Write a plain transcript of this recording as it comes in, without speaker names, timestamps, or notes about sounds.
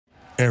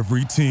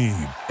Every team,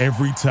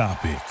 every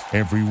topic,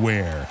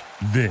 everywhere.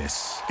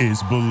 This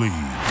is Believe.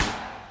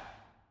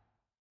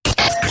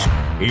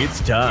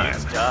 It's time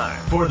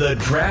for the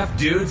Draft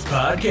Dudes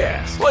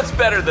Podcast. What's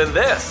better than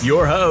this?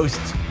 Your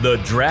hosts, the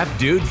Draft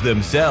Dudes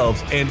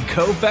themselves and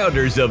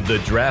co-founders of the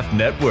Draft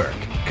Network,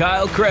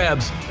 Kyle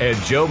Krebs and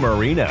Joe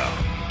Marino.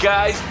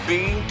 Guys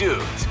being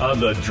dudes On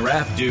the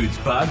Draft Dudes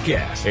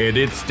Podcast. And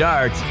it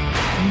starts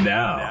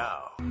now.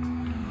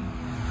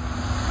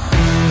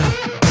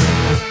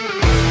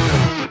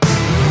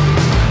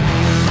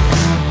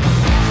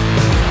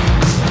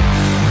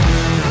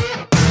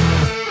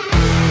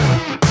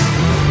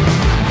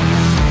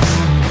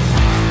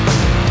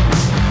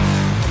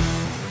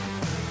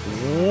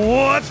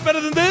 What's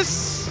better than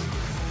this?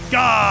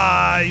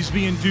 Guys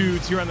being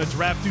dudes here on the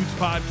Draft Dudes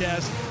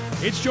Podcast.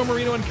 It's Joe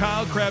Marino and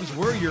Kyle Krebs.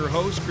 We're your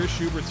hosts. Chris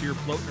Schubert's here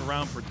floating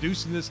around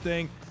producing this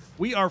thing.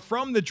 We are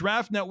from the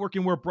Draft Network,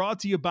 and we're brought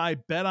to you by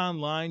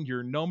BetOnline,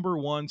 your number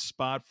one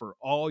spot for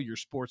all your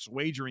sports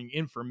wagering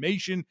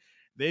information.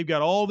 They've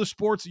got all the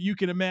sports that you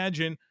can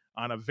imagine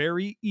on a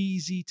very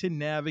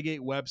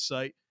easy-to-navigate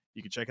website.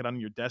 You can check it on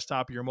your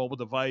desktop or your mobile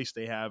device.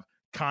 They have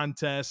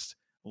contests,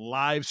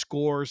 live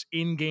scores,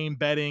 in-game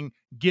betting,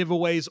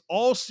 giveaways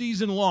all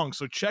season long.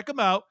 So check them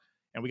out,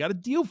 and we got a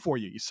deal for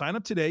you. You sign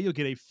up today, you'll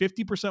get a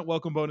 50%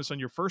 welcome bonus on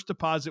your first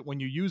deposit when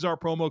you use our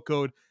promo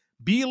code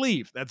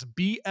BELIEVE. That's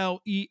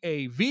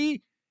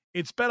BLEAV.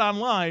 It's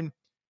BetOnline,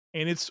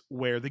 and it's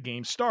where the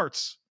game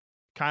starts.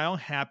 Kyle,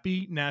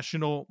 happy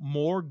National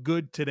More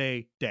Good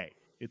Today Day.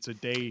 It's a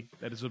day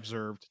that is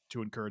observed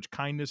to encourage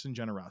kindness and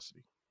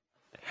generosity.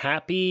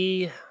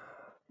 Happy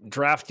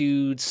Draft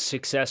Dudes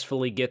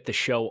successfully get the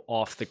show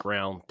off the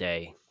ground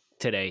day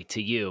today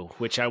to you,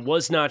 which I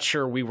was not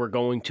sure we were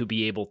going to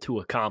be able to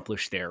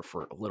accomplish there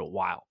for a little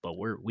while, but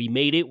we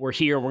made it. We're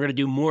here. We're going to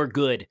do more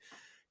good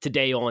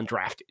today on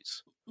Draft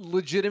Dudes.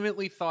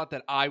 Legitimately thought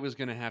that I was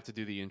going to have to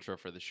do the intro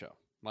for the show.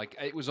 Like,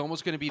 it was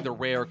almost going to be the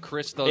rare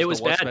Chris does It was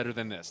the what's bad. better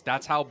than this.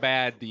 That's how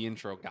bad the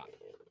intro got.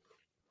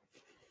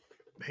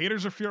 The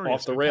haters are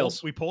furious. Off the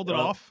rails. We pulled it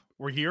off.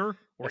 We're here.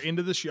 We're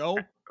into the show.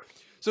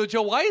 So,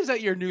 Joe, why is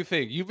that your new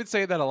thing? You've been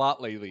saying that a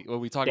lot lately when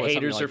we talk The about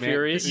haters something are like, man,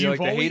 furious? you're like,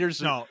 the always-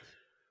 haters are... No.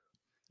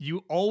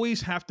 You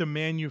always have to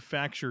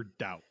manufacture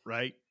doubt,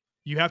 right?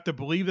 You have to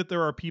believe that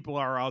there are people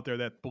out there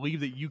that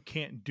believe that you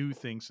can't do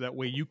things, so that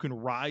way you can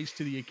rise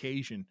to the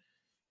occasion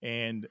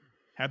and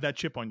have that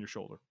chip on your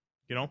shoulder,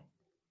 you know?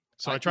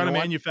 So I try to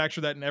manufacture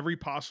that in every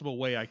possible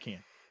way I can.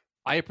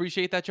 I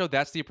appreciate that, Joe.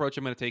 That's the approach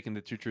I'm going to take in the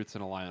Two Truths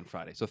and a Lie on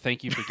Friday. So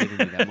thank you for giving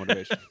me that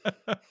motivation.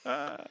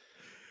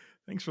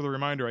 Thanks for the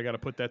reminder. I got to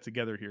put that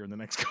together here in the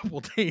next couple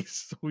of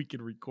days so we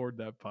can record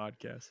that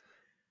podcast.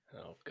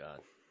 Oh,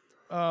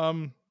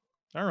 God.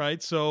 All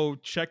right, so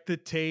check the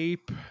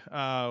tape.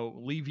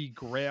 Levy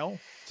Grail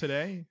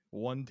today,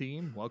 one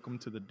team. Welcome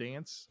to the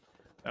dance.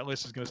 That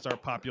list is going to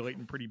start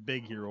populating pretty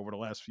big here over the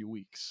last few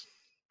weeks.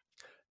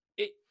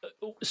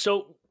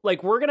 So,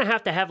 like, we're going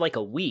to have like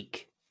a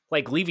week,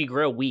 like Levy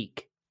Grail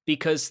week,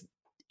 because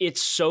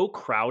it's so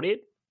crowded.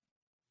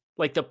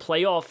 Like, the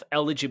playoff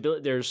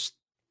eligibility, there's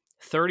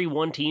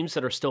 31 teams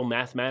that are still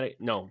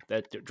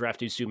that Draft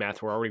Dudes do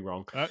math, we're already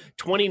wrong.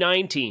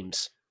 29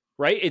 teams,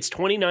 right? It's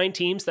 29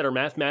 teams that are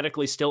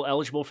mathematically still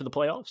eligible for the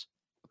playoffs.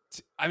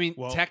 I mean,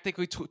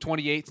 technically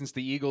 28 since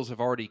the Eagles have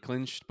already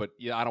clinched, but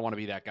yeah, I don't want to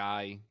be that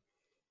guy.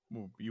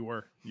 You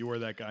were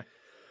that guy.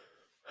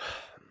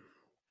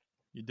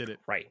 You did it.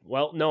 Right.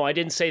 Well, no, I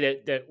didn't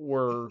say that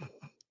we're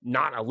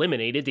not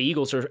eliminated. The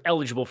Eagles are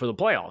eligible for the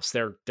playoffs.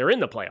 They're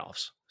in the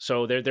playoffs.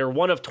 So they're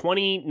one of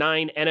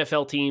 29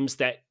 NFL teams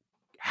that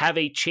have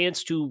a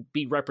chance to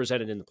be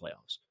represented in the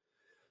playoffs.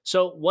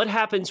 So what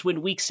happens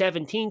when week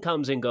 17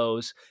 comes and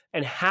goes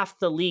and half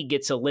the league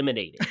gets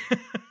eliminated?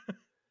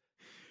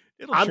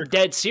 I'm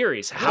dead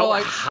serious. I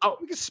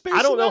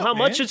don't know how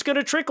much it's going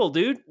to trickle,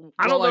 dude.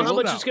 I don't know how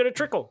much it's going to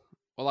trickle.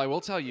 Well, I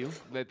will tell you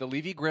that the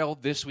Levy Grail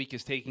this week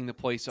is taking the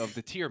place of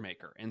the tier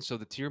maker. And so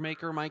the tier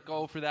maker might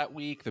go for that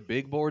week. The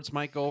big boards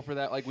might go for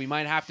that. Like, we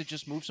might have to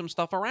just move some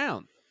stuff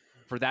around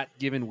for that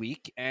given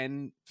week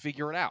and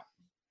figure it out.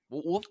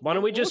 Why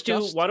don't we just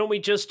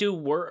do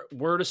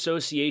word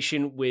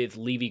association with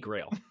Levy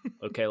Grail?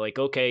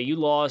 Okay, you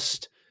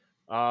lost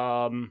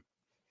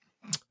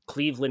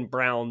Cleveland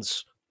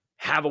Browns,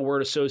 have a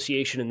word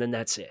association, and then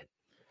that's it.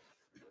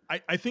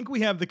 I think we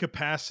have the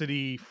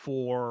capacity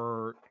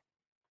for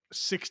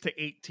 6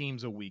 to 8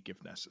 teams a week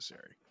if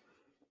necessary.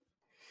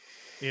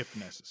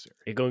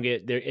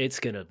 It's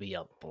gonna be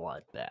a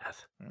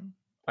bloodbath.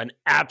 An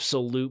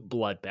absolute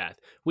bloodbath.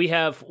 We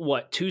have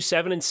 2,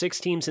 7, and 6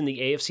 teams in the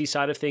AFC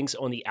side of things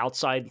on the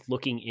outside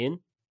looking in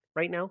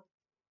right now.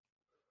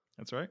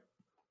 That's right.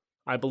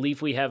 I believe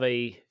do we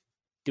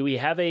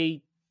have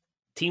a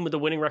team with a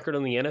winning record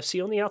on the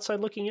NFC on the outside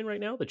looking in right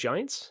now? The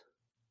Giants?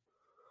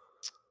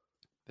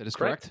 That is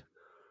correct.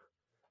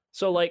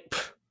 So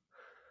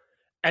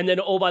and then,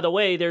 oh, by the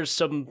way, there's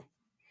some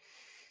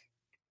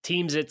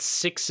teams at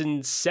 6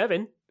 and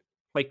 7,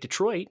 like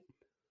Detroit.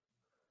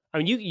 I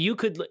mean, you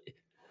could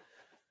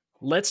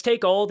let's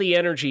take all the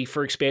energy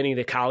for expanding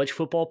the college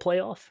football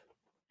playoff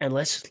and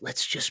let's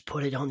just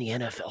put it on the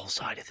NFL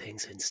side of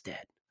things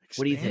instead.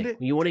 What do you think?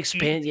 You want to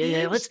expand?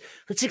 Yeah. Let's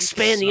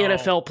expand the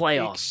NFL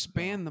playoff.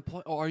 Expand the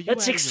play. Oh,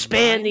 let's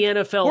expand the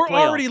NFL We're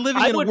playoff. already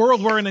living in a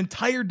world where an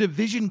entire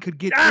division could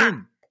get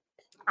in.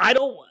 I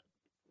don't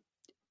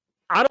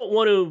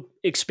want to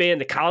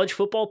expand the college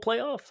football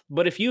playoff,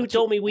 but if you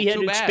told me we had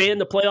to expand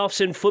the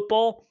playoffs in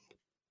football,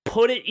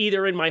 put it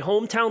either in my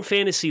hometown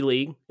fantasy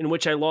league, in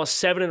which I lost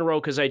 7 in a row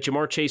because I had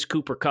Jamar Chase,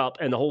 Cooper Kupp,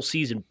 and the whole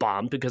season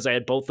bombed because I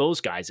had both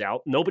those guys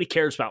out. Nobody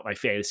cares about my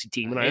fantasy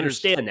team, and I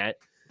understand that.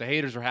 The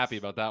haters are happy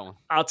about that one.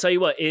 I'll tell you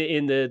what,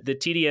 in the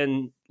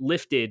TDN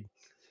lifted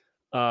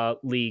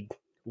league,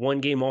 1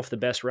 game off the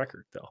best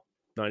record, though,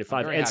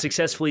 95, and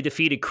successfully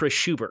defeated Chris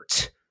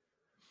Schubert.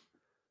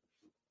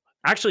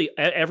 Actually,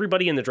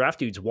 everybody in the Draft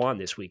Dudes won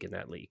this week in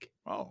that league.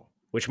 Oh.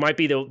 Which might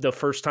be the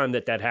first time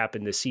that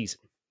happened this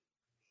season.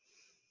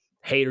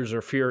 Haters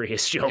are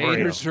furious, Joe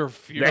Marino.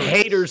 The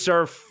haters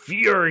are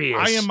furious.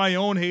 I am my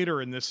own hater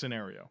in this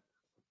scenario.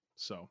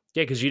 So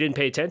yeah, because you didn't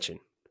pay attention.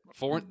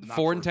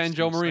 4-10,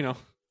 Joe Marino.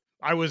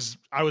 I was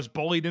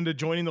bullied into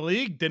joining the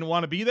league, didn't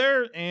want to be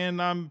there,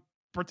 and I'm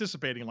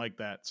participating like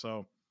that.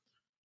 So,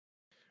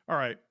 all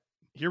right,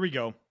 here we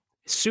go.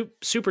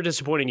 Super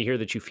disappointing to hear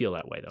that you feel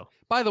that way, though.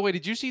 By the way,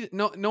 did you see?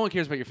 No one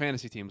cares about your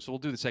fantasy team, so we'll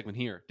do the segment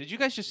here. Did you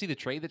guys just see the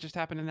trade that just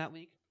happened in that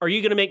league? Are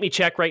you going to make me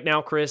check right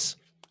now, Chris?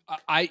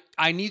 I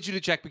need you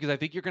to check because I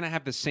think you're going to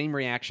have the same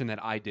reaction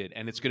that I did,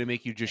 and it's going to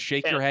make you just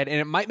shake your head,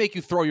 and it might make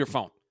you throw your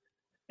phone.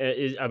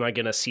 Am I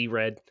going to see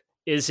red?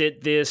 Is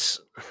it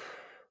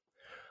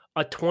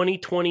a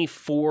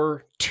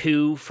 2024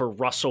 2 for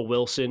Russell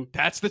Wilson?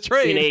 That's the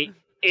trade.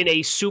 In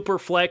a super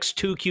flex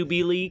 2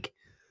 QB league?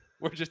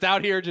 We're just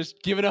out here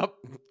just giving up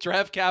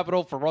draft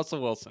capital for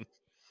Russell Wilson.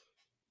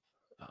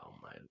 Oh,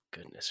 my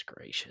goodness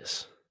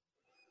gracious.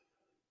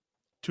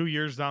 2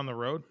 years down the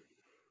road?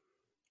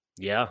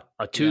 Yeah,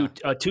 2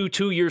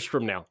 years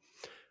from now.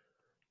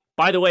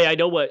 By the way, I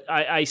know what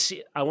I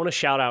see. I want to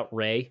shout out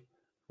Ray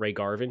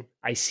Garvin.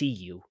 I see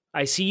you.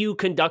 I see you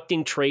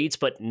conducting trades,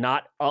 but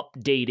not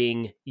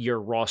updating your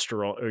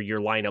roster or your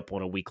lineup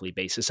on a weekly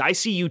basis. I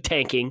see you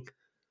tanking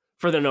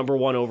for the number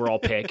 1 overall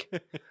pick.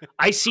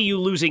 I see you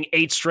losing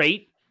 8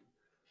 straight.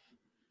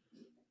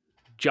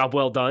 Job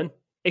well done.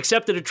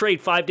 Accepted a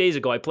trade 5 days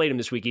ago. I played him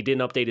this week. He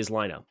didn't update his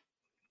lineup.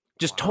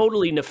 Just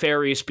totally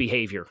nefarious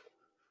behavior.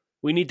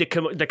 We need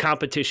the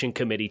competition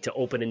committee to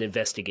open an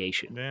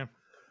investigation.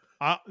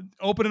 Yeah.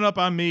 Open it up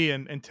on me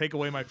and take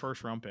away my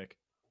first round pick.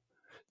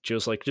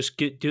 Just like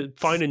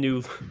find a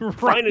new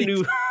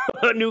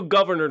a new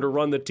governor to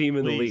run the team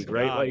in the league,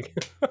 right?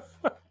 God.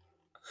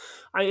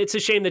 Like it's a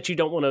shame that you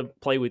don't want to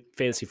play with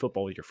fantasy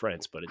football with your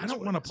friends, but I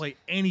don't want to play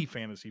any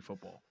fantasy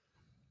football.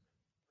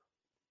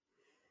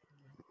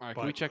 All right,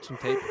 can we check some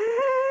tape?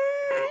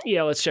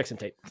 Yeah, let's check some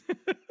tape.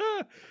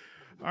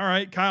 All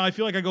right, Kyle, I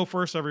feel like I go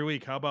first every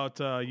week. How about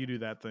you do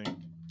that thing?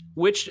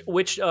 Which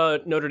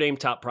Notre Dame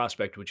top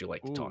prospect would you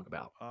like to talk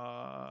about?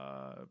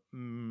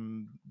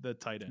 The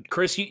tight end.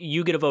 Chris,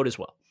 you get a vote as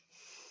well.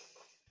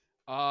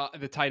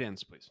 The tight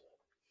ends, please.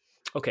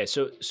 Okay,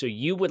 so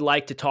you would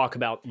like to talk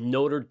about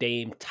Notre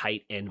Dame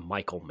tight end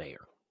Michael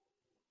Mayer.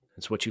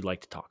 That's what you'd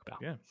like to talk about.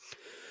 Yeah.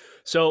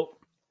 So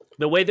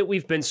the way that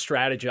we've been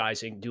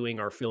strategizing, doing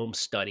our film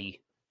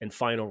study and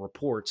final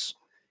reports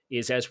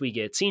is as we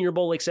get Senior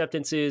Bowl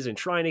acceptances and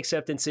Shrine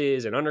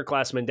acceptances and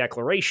underclassmen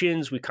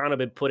declarations, we've kind of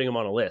been putting them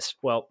on a list.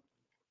 Well,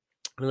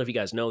 I don't know if you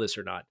guys know this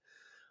or not,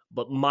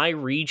 but my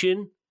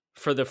region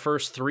for the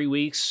first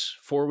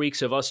 4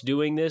 weeks of us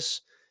doing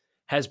this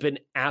has been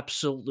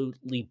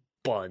absolutely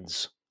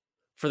buns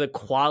for the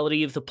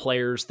quality of the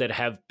players that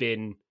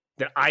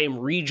I am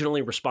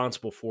regionally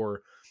responsible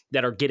for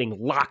that are getting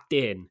locked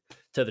in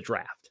to the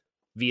draft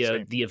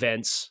via the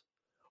events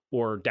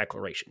or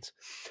declarations.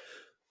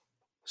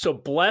 So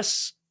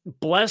bless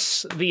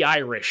the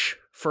Irish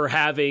for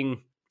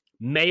having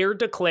Mayer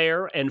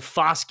declare and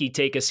Foskey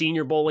take a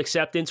Senior Bowl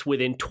acceptance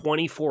within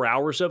 24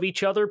 hours of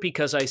each other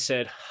because I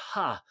said,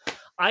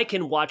 I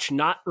can watch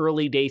not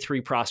early day 3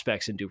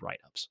 prospects and do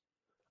write-ups.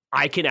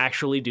 I can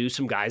actually do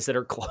some guys that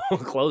are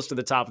close to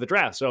the top of the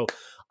draft. So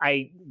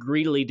I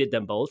greedily did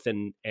them both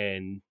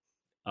and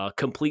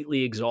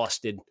completely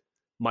exhausted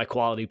my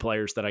quality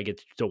players that I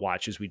get to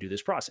watch as we do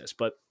this process.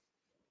 But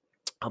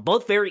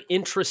both very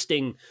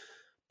interesting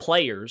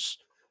players,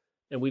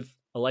 and we've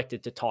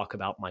elected to talk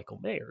about Michael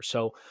Mayer.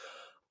 So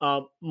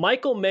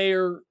Michael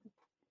Mayer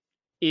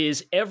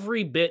is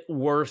every bit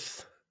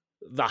worth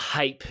the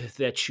hype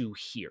that you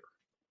hear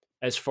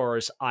as far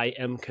as I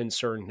am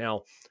concerned.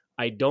 Now,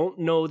 I don't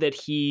know that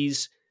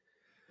he's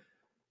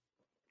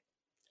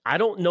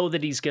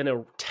going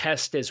to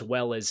test as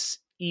well as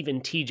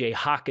even TJ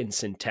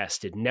Hawkinson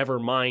tested, never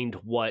mind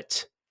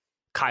what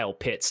Kyle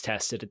Pitts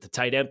tested at the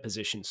tight end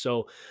position.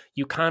 So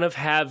you kind of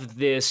have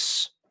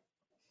this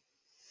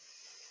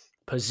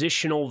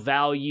positional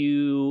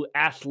value,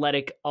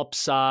 athletic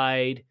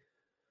upside.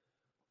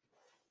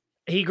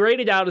 He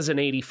graded out as an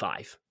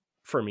 85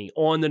 for me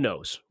on the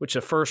nose, which is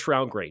a first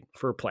round grade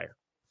for a player.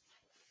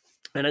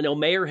 And I know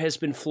Mayer has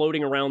been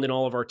floating around in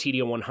all of our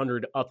TDO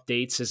 100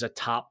 updates as a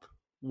top,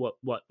 what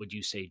would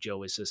you say,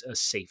 Joe, is a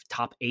safe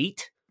top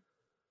 8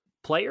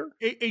 player?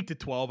 8 to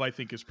 12, I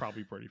think, is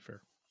probably pretty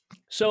fair.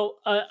 So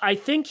I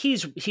think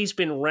he's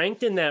been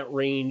ranked in that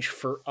range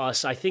for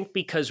us. I think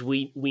because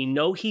we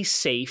know he's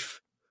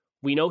safe.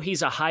 We know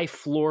he's a high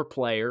floor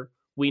player.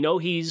 We know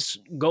he's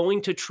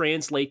going to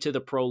translate to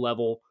the pro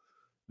level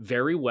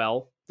very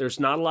well. There's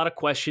not a lot of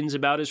questions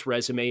about his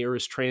resume or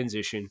his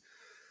transition.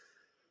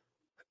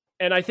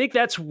 And I think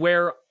that's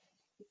where,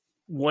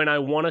 when I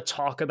want to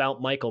talk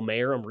about Michael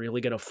Mayer, I'm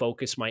really going to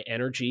focus my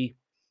energy,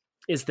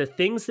 is the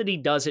things that he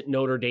does at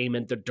Notre Dame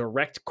and the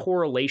direct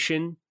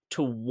correlation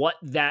to what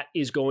that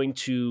is going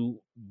to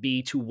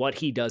be to what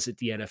he does at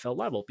the NFL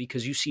level.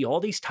 Because you see all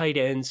these tight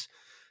ends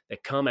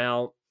that come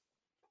out,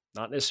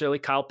 not necessarily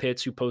Kyle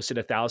Pitts, who posted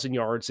 1,000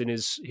 yards in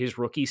his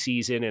rookie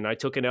season, and I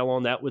took an L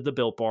on that with the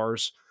Built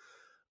Bars.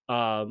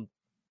 But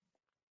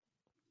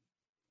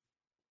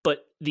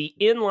the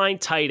inline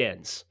tight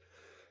ends,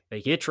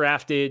 they get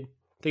drafted.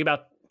 Think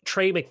about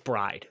Trey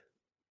McBride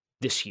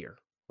this year,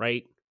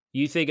 right?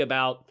 You think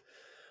about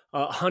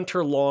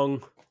Hunter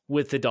Long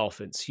with the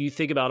Dolphins. You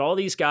think about all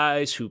these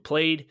guys who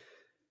played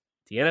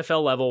the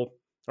NFL level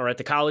or at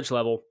the college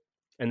level,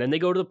 and then they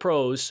go to the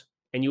pros,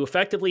 and you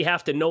effectively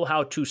have to know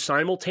how to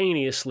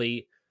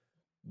simultaneously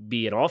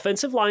be an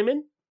offensive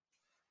lineman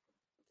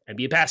and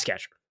be a pass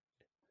catcher,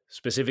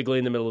 specifically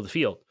in the middle of the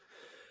field.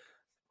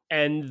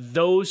 And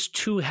those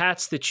two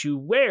hats that you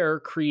wear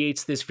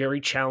creates this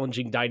very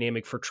challenging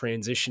dynamic for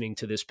transitioning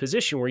to this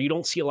position where you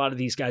don't see a lot of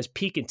these guys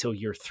peak until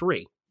year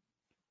 3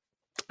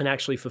 and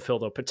actually fulfill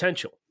their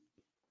potential.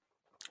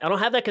 I don't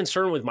have that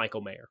concern with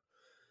Michael Mayer.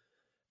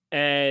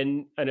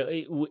 And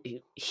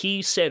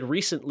he said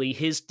recently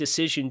his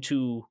decision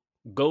to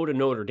go to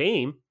Notre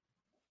Dame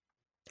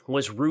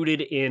was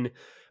rooted in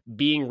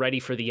being ready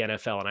for the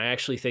NFL. And I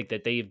actually think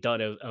that they've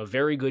done a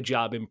very good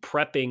job in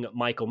prepping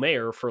Michael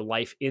Mayer for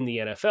life in the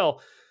NFL.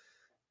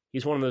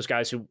 He's one of those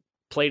guys who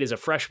played as a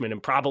freshman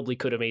and probably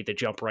could have made the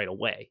jump right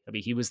away. I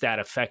mean, he was that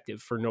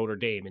effective for Notre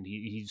Dame, and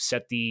he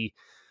set the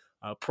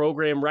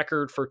program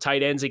record for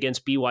tight ends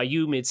against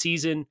BYU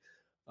midseason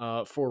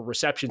for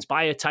receptions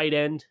by a tight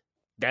end.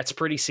 That's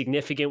pretty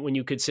significant when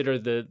you consider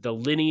the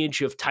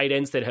lineage of tight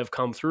ends that have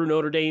come through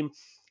Notre Dame.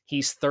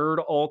 He's third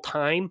all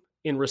time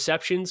in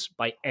receptions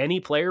by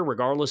any player,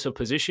 regardless of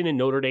position in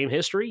Notre Dame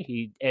history.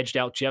 He edged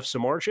out Jeff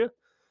Samardzija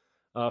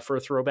for a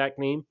throwback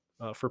name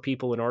for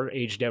people in our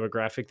age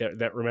demographic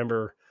that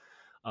remember,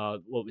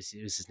 what was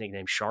his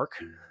nickname?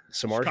 Shark?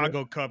 Samardzija?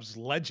 Chicago Cubs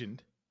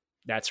legend.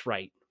 That's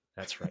right.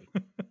 That's right.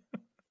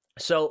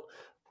 So,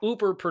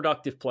 uber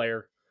productive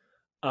player.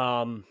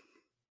 Love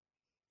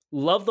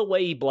the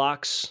way he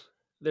blocks.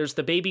 There's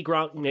the Baby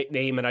Gronk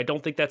nickname, and I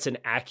don't think that's an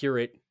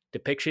accurate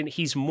depiction.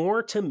 He's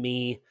more, to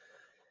me,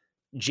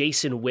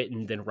 Jason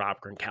Witten than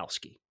Rob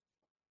Gronkowski,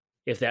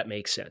 if that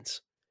makes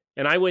sense.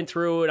 And I went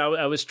through and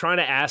I was trying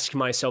to ask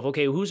myself,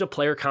 okay, who's a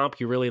player comp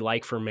you really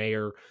like for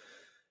Mayer?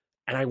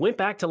 And I went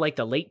back to like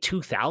the late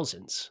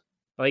 2000s.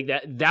 Like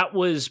that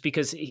was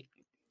because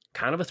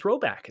kind of a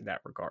throwback in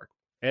that regard.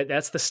 And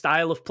that's the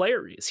style of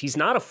player he is. He's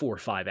not a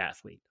 4-5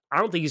 athlete. I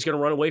don't think he's going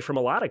to run away from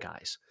a lot of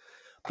guys.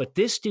 But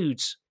this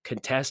dude's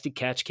contested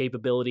catch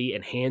capability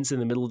and hands in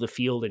the middle of the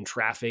field in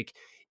traffic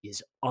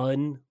is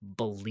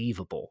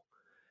unbelievable.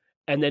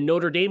 And then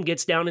Notre Dame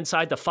gets down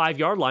inside the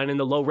 5-yard line in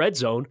the low red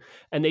zone,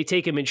 and they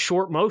take him in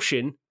short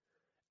motion,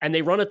 and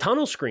they run a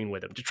tunnel screen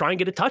with him to try and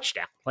get a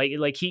touchdown.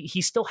 Like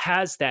he still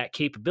has that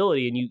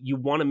capability, and you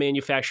want to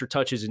manufacture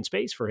touches in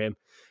space for him.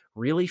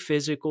 Really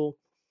physical.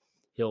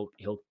 He'll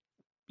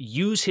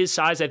use his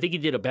size. I think he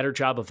did a better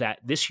job of that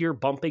this year,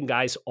 bumping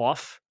guys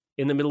off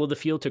in the middle of the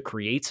field to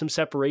create some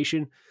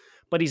separation.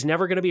 But he's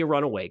never going to be a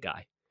runaway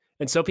guy.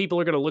 And so people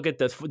are going to look at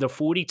the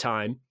 40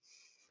 time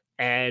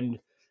and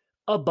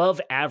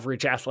above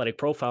average athletic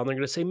profile, and they're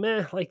going to say,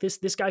 meh, like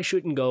this guy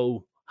shouldn't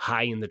go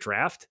high in the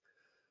draft.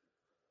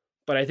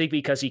 But I think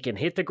because he can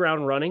hit the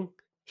ground running,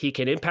 he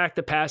can impact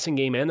the passing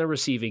game and the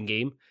receiving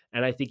game,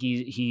 and I think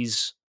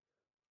he's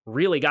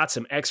really got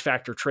some X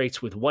factor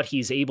traits with what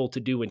he's able to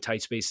do in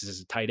tight spaces as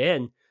a tight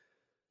end.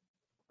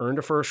 Earned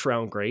a first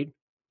round grade.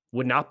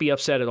 Would not be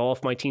upset at all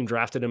if my team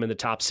drafted him in the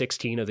top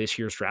 16 of this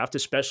year's draft,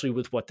 especially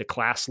with what the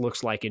class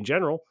looks like in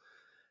general.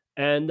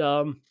 And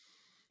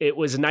it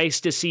was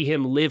nice to see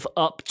him live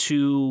up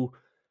to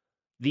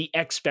the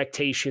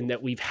expectation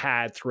that we've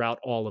had throughout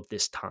all of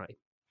this time.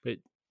 But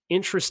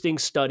interesting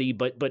study,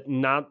 but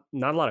not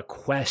a lot of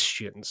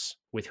questions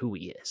with who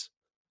he is.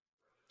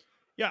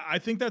 Yeah, I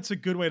think that's a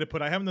good way to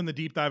put it. I haven't done the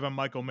deep dive on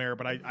Michael Mayer,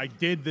 but I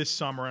did this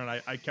summer,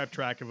 and I kept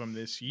track of him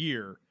this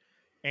year.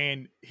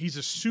 And he's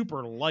a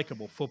super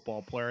likable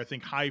football player. I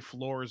think high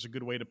floor is a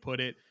good way to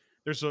put it.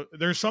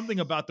 There's something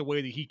about the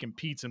way that he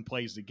competes and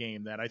plays the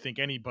game that I think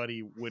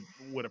anybody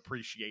would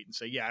appreciate and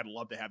say, yeah, I'd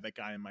love to have that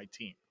guy in my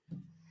team.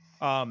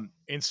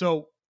 And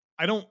so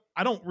I don't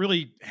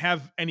really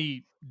have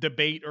any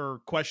debate or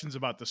questions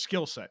about the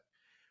skill set.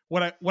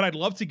 What I'd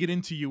love to get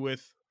into you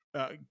with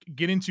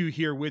get into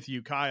here with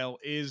you, Kyle,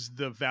 is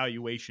the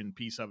valuation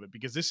piece of it,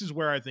 because this is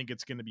where I think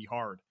it's going to be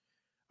hard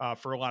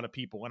for a lot of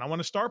people. And I want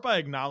to start by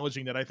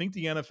acknowledging that I think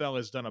the NFL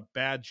has done a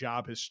bad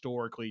job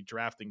historically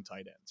drafting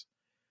tight ends.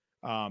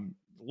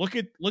 Look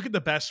at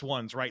the best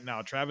ones right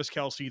now. Travis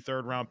Kelce,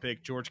 3rd round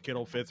pick. George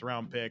Kittle, 5th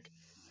round pick.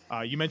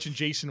 You mentioned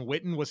Jason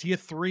Witten. Was he a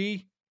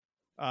 3?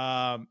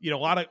 A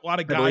lot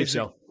of guys.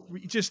 So.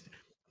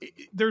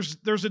 There's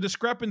a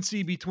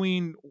discrepancy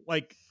between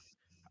like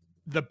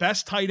the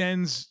best tight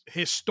ends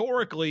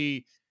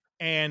historically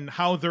and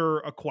how they're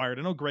acquired.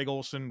 I know Greg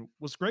Olsen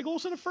a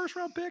 1st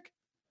round pick?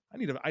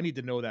 I need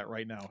to know that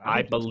right now.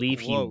 I believe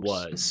he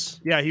was.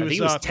 Yeah, he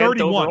was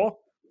 31. Overall.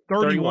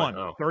 31.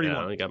 Oh, 31.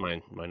 Yeah, I got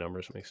my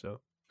numbers mixed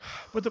up.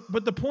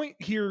 But the point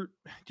here,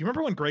 do you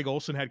remember when Greg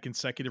Olsen had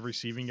consecutive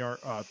receiving yard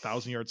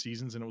 1,000-yard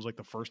seasons, and it was like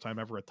the first time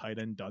ever a tight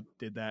end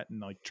did that, and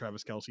like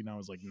Travis Kelce now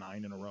is like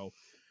 9 in a row.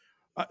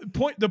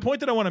 The point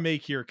that I want to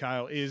make here,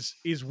 Kyle, is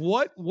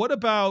what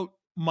about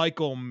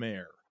Michael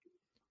Mayer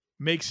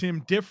makes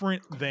him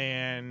different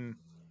than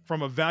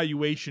from a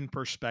valuation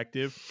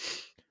perspective?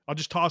 I'll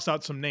just toss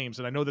out some names,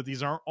 and I know that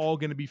these aren't all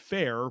going to be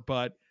fair,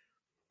 but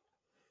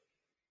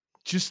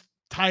just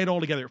tie it all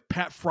together.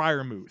 Pat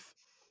Freiermuth,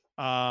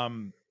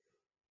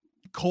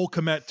 Cole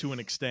Kmet to an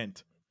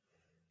extent.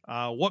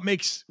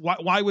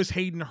 Why was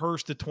Hayden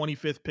Hurst the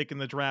 25th pick in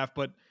the draft,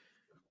 but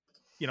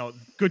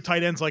good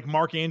tight ends like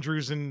Mark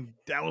Andrews and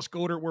Dallas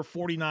Goedert were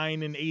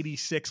 49 and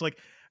 86. Like,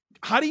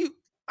 how do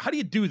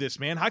you do this,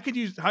 man? How could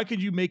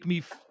you make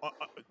me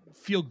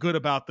feel good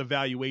about the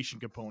valuation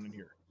component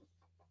here?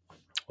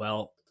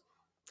 Well,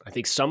 I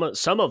think some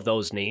of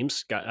those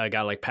names got a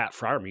guy like Pat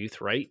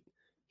Freiermuth, right?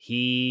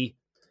 He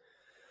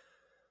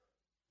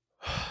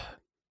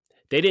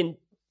didn't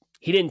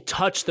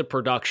touch the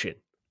production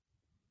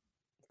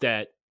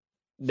that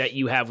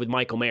you have with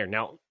Michael Mayer.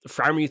 Now,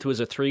 Freiermuth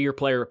was a 3-year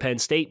player at Penn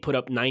State, put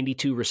up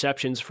 92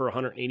 receptions for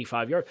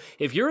 185 yards.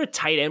 If you're a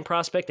tight end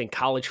prospect in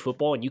college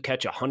football and you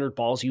catch 100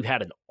 balls, you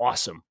had an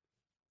awesome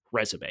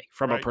resume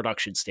from a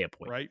production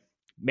standpoint. Right.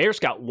 Mayer's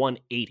got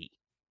 180.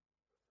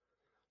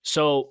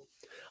 So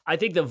I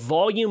think the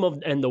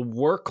volume and the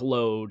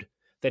workload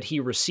that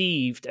he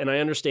received, and I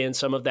understand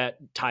some of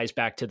that ties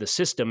back to the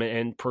system,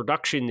 and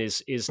production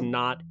is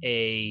not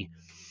a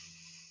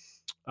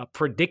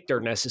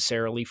predictor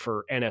necessarily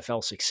for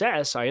NFL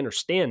success. I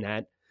understand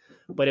that.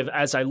 But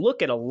as I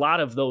look at a lot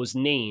of those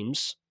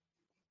names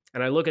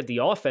and I look at the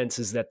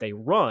offenses that they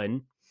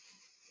run,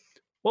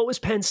 what was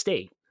Penn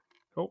State?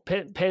 Well,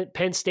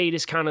 Penn State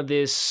is kind of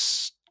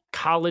this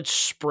college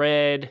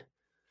spread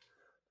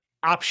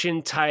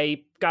option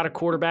type, got a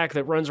quarterback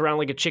that runs around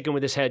like a chicken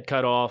with his head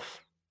cut off,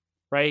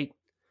 right?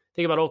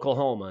 Think about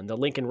Oklahoma and the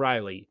Lincoln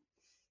Riley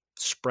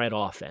spread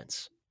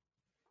offense.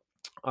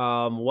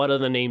 What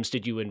other names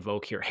did you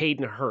invoke here?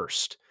 Hayden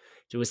Hurst.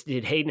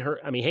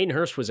 Hayden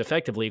Hurst was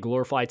effectively a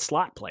glorified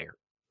slot player.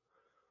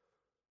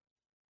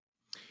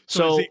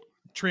 So is it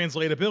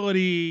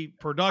translatability,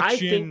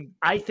 production?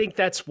 I think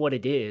that's what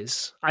it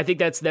is. I think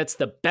that's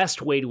the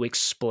best way to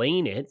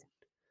explain it.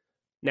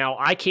 Now,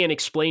 I can't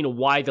explain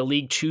why the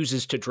league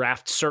chooses to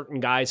draft certain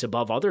guys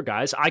above other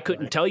guys. I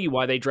couldn't tell you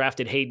why they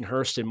drafted Hayden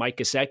Hurst and Mike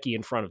Gesicki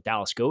in front of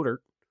Dallas Goedert.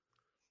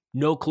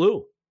 No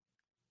clue.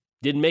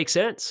 Didn't make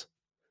sense.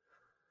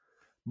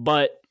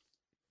 But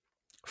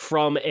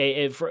from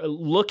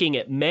looking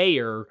at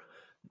Mayer,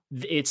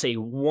 it's a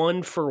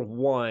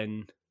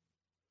 1-for-1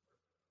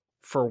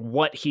 for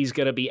what he's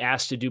going to be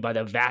asked to do by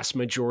the vast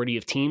majority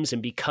of teams.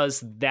 And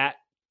because that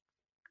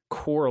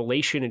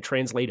correlation and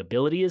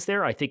translatability is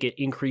there, I think it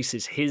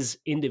increases his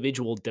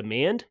individual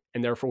demand,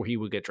 and therefore he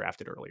would get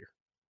drafted earlier.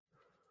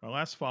 My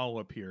last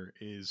follow-up here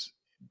is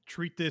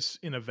treat this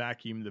in a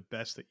vacuum the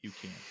best that you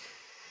can.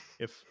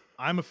 If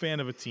I'm a fan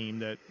of a team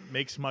that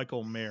makes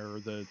Michael Mayer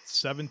the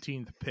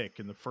 17th pick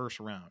in the first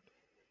round,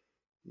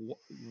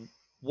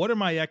 what are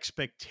my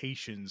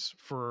expectations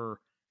for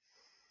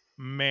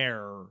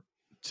Mayer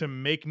to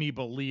make me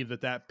believe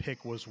that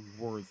pick was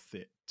worth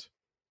it?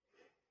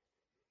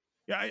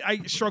 Yeah, I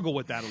struggle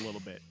with that a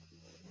little bit.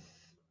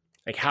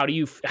 Like, how do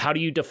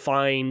you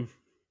define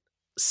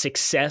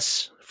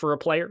success for a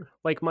player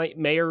like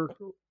Mayer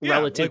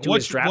relative to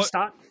his draft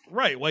stock?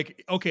 Right.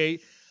 Like, okay,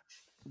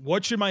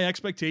 what should my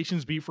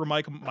expectations be for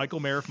Michael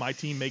Mayer if my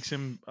team makes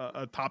him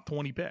a top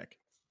 20 pick?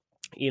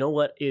 You know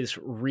what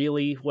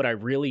I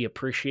really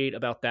appreciate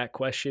about that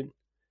question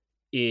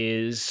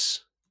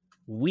is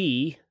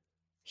we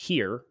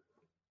here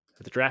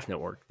at the Draft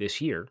Network this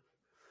year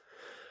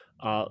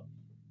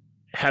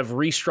have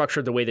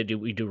restructured the way that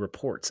we do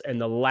reports.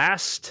 And the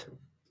last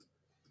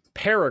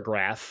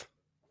paragraph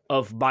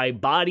of my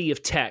body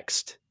of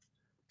text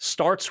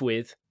starts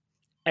with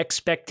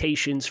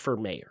expectations for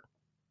Mayer.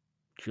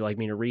 Would you like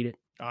me to read it?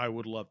 I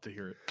would love to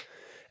hear it.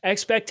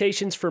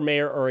 Expectations for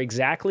Mayer are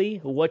exactly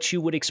what you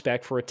would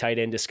expect for a tight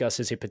end discussed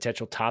as a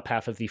potential top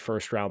half of the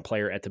first round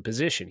player at the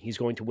position. He's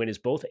going to win as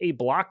both a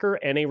blocker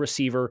and a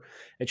receiver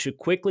and should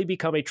quickly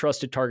become a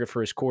trusted target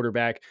for his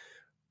quarterback.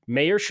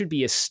 Mayer should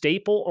be a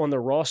staple on the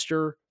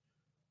roster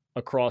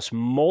across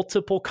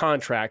multiple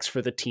contracts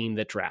for the team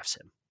that drafts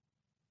him.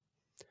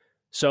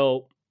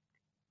 So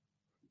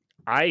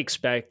I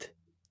expect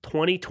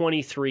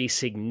 2023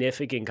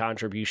 significant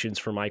contributions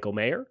for Michael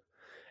Mayer,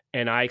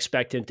 and I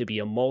expect him to be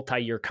a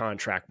multi-year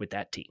contract with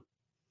that team.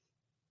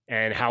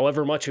 And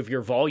however much of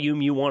your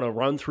volume you want to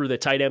run through the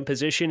tight end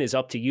position is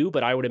up to you,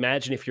 but I would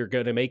imagine if you're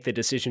going to make the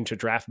decision to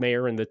draft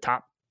Mayer in the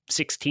top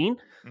 16,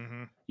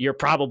 you're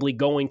probably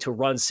going to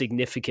run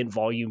significant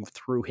volume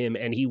through him,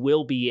 and he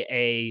will be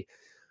a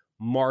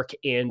Mark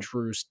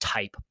Andrews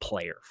type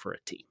player for a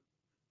team.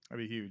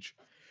 That'd be huge.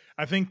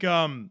 I think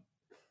I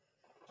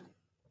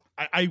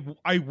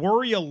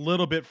worry a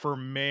little bit for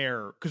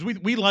Mayer because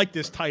we like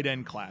this tight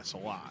end class a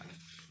lot.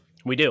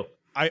 We do.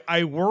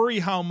 I worry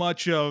how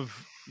much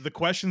of the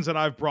questions that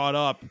I've brought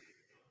up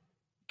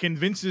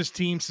convinces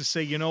teams to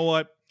say, you know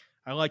what,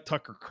 I like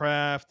Tucker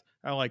Kraft,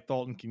 I like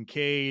Dalton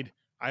Kincaid,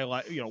 I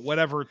like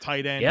whatever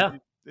tight end. Yeah,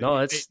 no,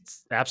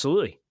 it's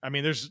absolutely. I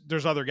mean,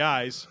 there's other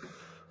guys,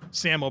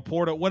 Sam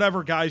Laporta,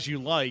 whatever guys you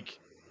like,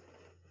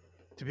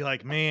 to be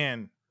like,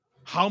 man,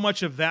 how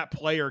much of that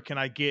player can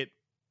I get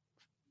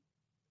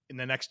in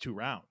the next 2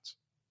 rounds?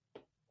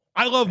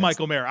 I love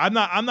Michael Mayer. I'm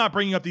not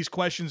bringing up these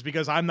questions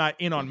because I'm not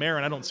in on Mayer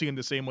and I don't see him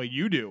the same way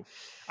you do.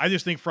 I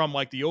just think from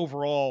like the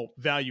overall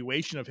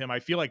valuation of him, I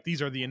feel like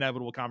these are the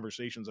inevitable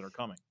conversations that are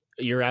coming.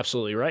 You're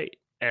absolutely right.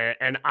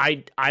 And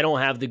I don't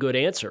have the good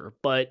answer,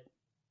 but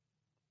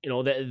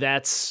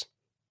that's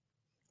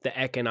the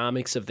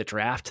economics of the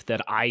draft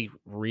that I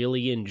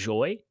really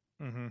enjoy.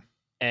 Mm-hmm.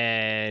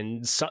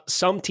 And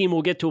some team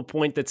will get to a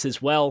point that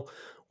says, well,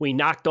 we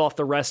knocked off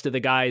the rest of the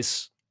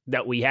guys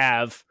that we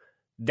have.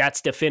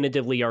 That's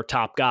definitively our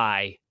top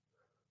guy.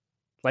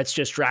 Let's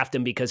just draft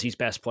him because he's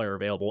best player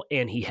available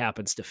and he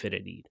happens to fit a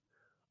need.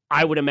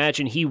 I would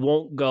imagine he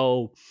won't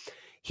go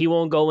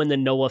in the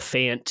Noah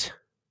Fant,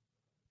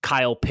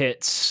 Kyle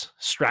Pitts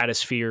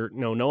stratosphere.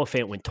 No, Noah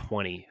Fant went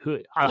 20.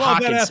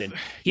 Hawkinson.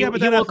 But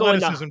that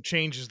athleticism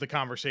changes the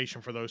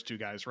conversation for those two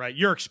guys, right?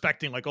 You're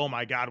expecting like, oh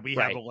my God, we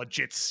have a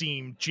legit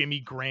seam, Jimmy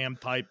Graham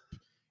type,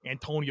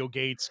 Antonio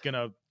Gates going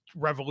to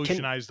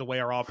revolutionize the way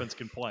our offense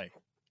can play.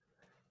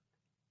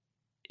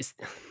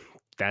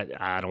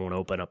 That I don't want to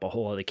open up a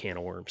whole other can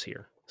of worms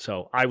here.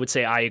 So I would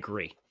say I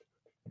agree,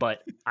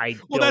 but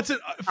that's it.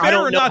 Fair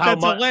or not,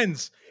 that's a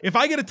lens. If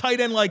I get a tight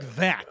end like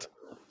that,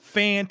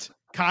 Fant,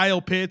 Kyle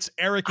Pitts,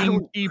 Eric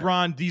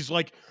Ebron, these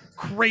like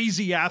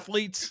crazy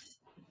athletes,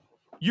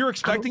 you're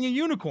expecting a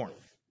unicorn,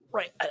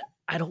 right?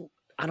 I don't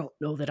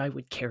know that I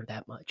would care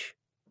that much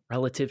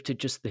relative to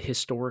just the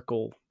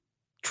historical,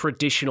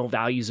 traditional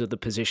values of the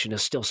position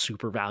is still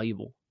super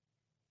valuable.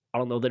 I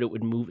don't know that it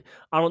would move.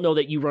 I don't know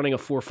that you running a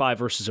 4.5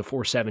 versus a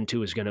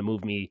 4.7-2 is going to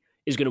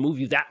move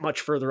you that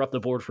much further up the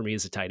board for me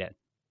as a tight end.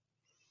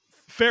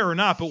 Fair or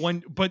not,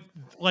 but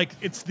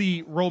it's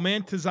the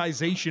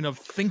romanticization of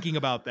thinking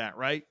about that,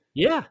 right?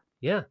 Yeah.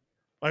 Like,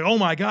 oh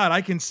my God,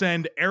 I can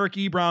send Eric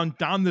Ebron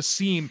down the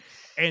seam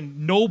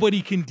and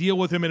nobody can deal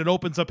with him and it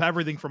opens up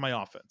everything for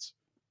my offense.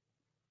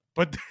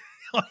 But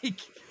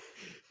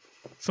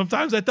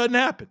sometimes that doesn't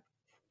happen.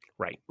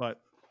 Right.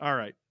 But all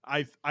right.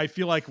 I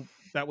feel like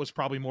that was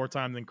probably more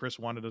time than Chris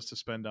wanted us to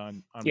spend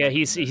on. Yeah,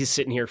 he's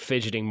sitting here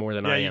fidgeting more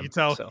than I am. Yeah, you can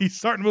tell he's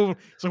starting to move.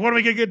 So when are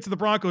we going to get to the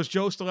Broncos?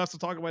 Joe still has to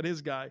talk about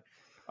his guy.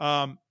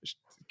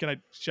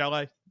 Shall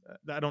I?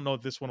 I don't know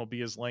if this one will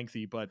be as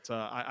lengthy, but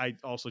I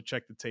also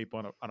checked the tape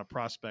on a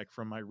prospect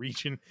from my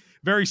region.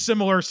 Very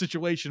similar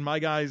situation. My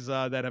guys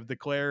that have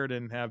declared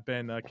and have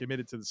been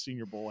committed to the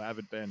Senior Bowl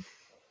haven't been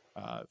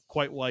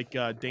quite like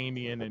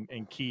Damian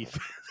and Keith.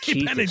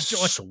 Keith is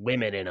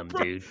swimming in them,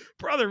 dude.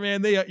 Brother,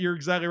 man, you're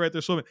exactly right.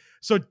 They're swimming.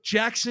 So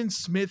Jaxon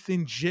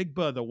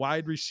Smith-Njigba, the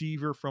wide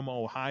receiver from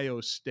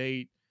Ohio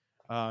State,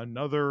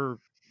 another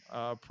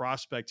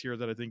prospect here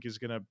that I think is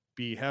going to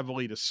be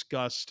heavily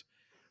discussed.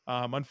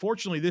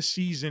 Unfortunately, this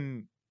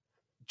season,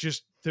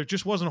 there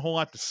just wasn't a whole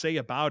lot to say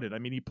about it. I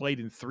mean, he played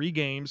in 3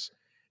 games.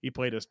 He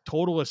played a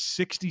total of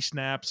 60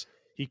 snaps.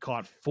 He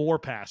caught 4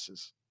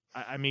 passes.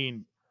 I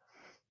mean,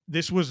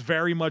 this was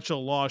very much a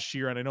lost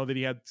year, and I know that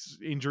he had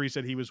injuries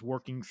that he was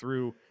working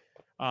through.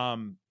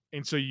 And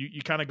so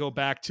you kind of go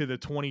back to the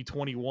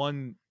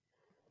 2021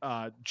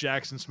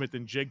 Jaxon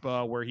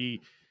Smith-Njigba, where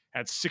he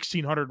had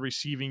 1,600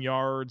 receiving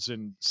yards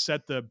and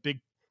set the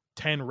Big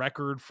Ten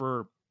record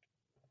for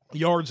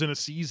yards in a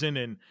season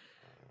and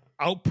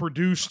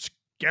outproduced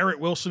Garrett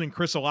Wilson and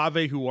Chris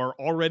Olave, who are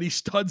already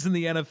studs in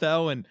the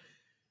NFL. And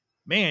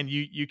man,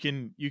 you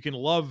can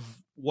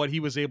love what he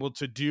was able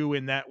to do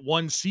in that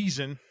one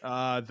season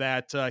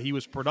that he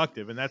was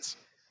productive. And that's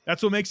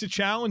what makes it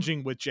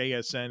challenging with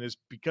JSN, is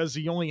because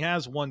he only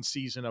has one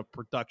season of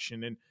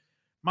production. And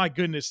my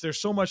goodness,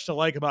 there's so much to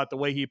like about the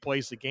way he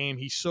plays the game.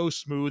 He's so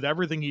smooth.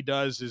 Everything he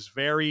does is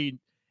very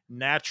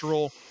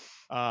natural.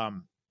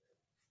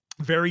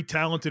 Very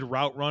talented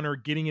route runner,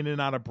 getting in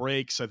and out of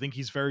breaks. I think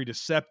he's very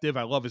deceptive.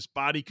 I love his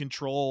body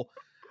control.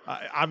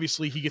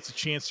 Obviously, he gets a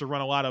chance to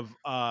run a lot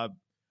of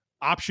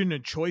option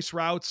and choice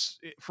routes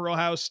for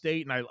Ohio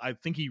State, and I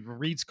think he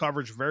reads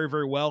coverage very,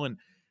 very well and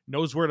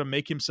knows where to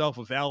make himself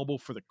available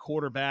for the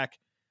quarterback.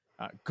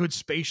 good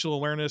spatial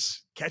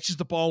awareness, catches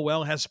the ball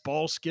well, has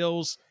ball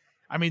skills.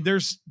 I mean,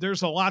 there's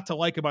a lot to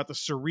like about the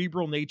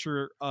cerebral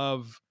nature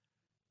of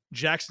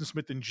Jaxon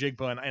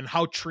Smith-Njigba and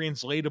how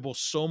translatable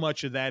so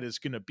much of that is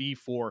going to be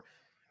for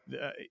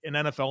an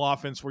NFL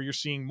offense where you're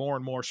seeing more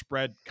and more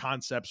spread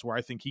concepts where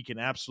I think he can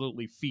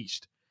absolutely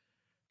feast.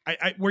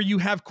 Where you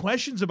have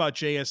questions about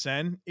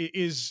JSN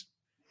is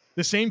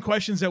the same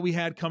questions that we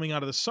had coming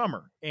out of the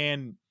summer.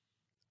 And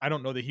I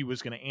don't know that he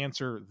was going to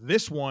answer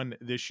this one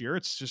this year.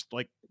 It's just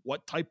like,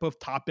 what type of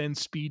top end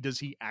speed does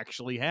he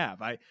actually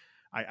have?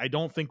 I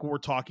don't think we're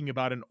talking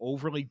about an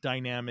overly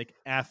dynamic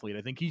athlete.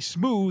 I think he's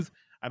smooth.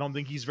 I don't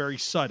think he's very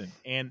sudden.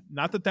 And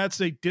not that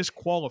that's a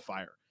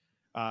disqualifier.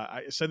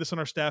 I said this on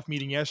our staff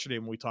meeting yesterday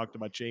when we talked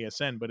about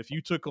JSN, but if you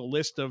took a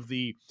list of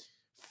the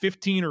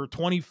 15 or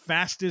 20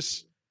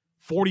 fastest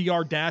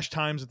 40-yard dash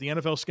times at the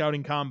NFL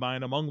Scouting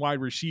Combine among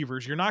wide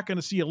receivers, you're not going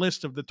to see a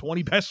list of the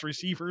 20 best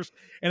receivers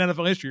in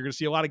NFL history. You're going to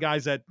see a lot of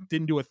guys that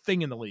didn't do a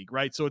thing in the league,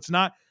 right? So it's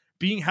not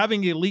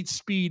having elite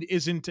speed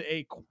isn't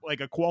a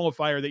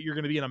qualifier that you're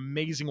going to be an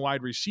amazing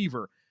wide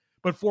receiver.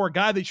 But for a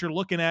guy that you're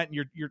looking at and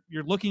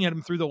you're looking at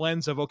him through the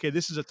lens of, okay,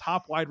 this is a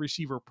top wide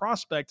receiver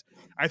prospect,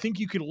 I think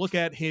you could look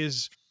at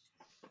his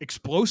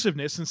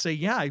explosiveness and say,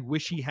 yeah, I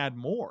wish he had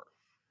more.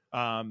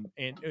 And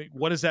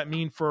what does that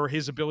mean for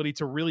his ability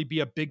to really be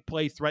a big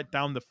play threat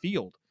down the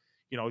field?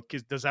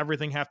 Does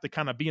everything have to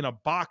kind of be in a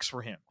box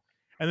for him?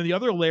 And then the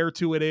other layer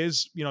to it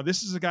is,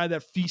 this is a guy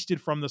that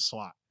feasted from the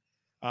slot,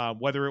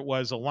 whether it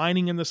was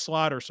aligning in the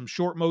slot or some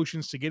short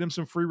motions to get him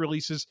some free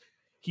releases.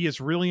 He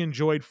has really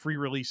enjoyed free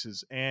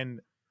releases,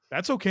 and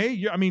that's okay.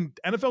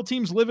 NFL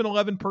teams live in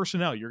 11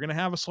 personnel. You're going to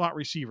have a slot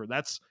receiver.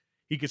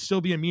 He could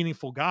still be a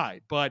meaningful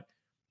guy, but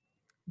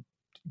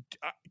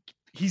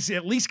he's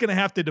at least going to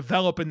have to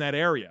develop in that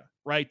area,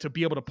 right? To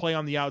be able to play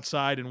on the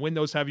outside and win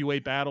those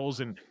heavyweight battles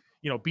and,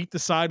 beat the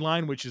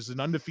sideline, which is an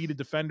undefeated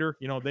defender.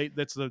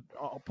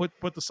 I'll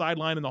put the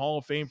sideline in the Hall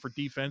of Fame for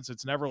defense.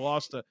 It's never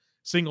lost a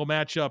single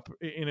matchup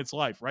in its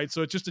life, right?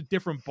 So it's just a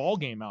different ball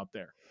game out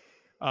there.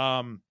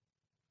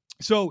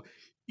 So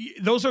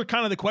those are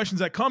kind of the questions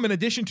that come in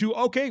addition to,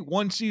 okay,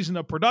 one season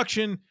of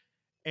production.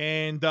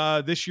 And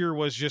this year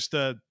was just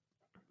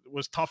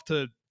was tough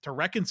to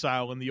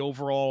reconcile in the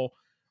overall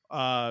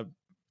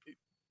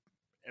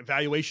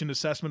evaluation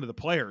assessment of the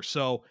player.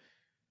 So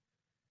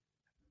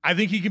I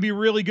think he can be a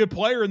really good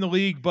player in the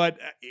league, but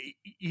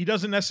he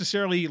doesn't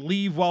necessarily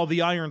leave while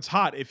the iron's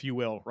hot, if you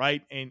will.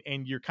 Right.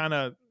 And you're kind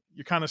of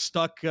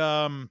stuck.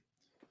 You're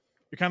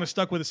kind of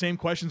stuck with the same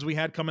questions we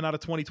had coming out of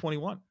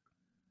 2021.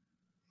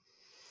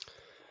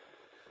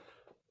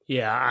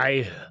 Yeah,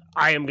 I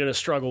am going to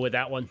struggle with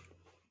that one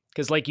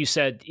because, like you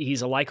said,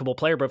 he's a likable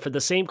player. But for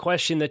the same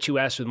question that you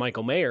asked with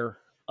Michael Mayer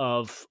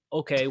of,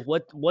 okay,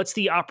 what's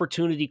the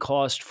opportunity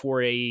cost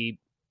for a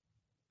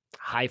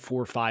high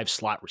 4.5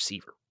 slot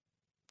receiver?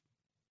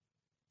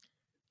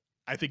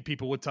 I think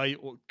people would tell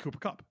you Cooper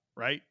Kupp,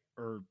 right?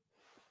 Or,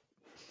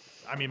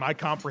 my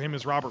comp for him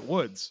is Robert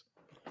Woods.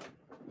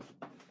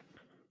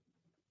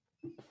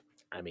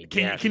 Can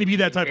he be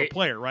that type of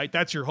player, right?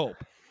 That's your hope.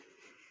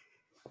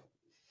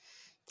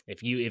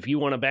 If you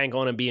want to bank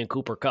on him being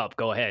Cooper Kupp,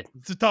 go ahead.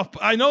 It's a tough.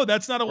 I know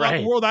that's not a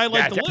world I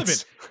like to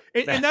live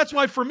in, and that's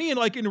why for me,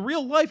 in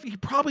real life, he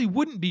probably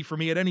wouldn't be for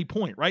me at any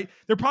point. Right?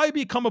 There'd probably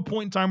become a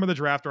point in time with the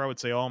draft where I would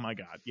say, "Oh my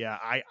God, yeah,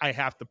 I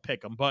have to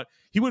pick him," but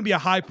he wouldn't be a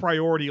high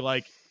priority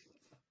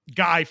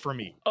guy for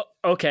me.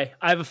 Okay,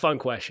 I have a fun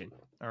question.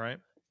 All right,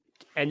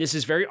 and this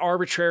is very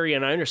arbitrary,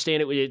 and I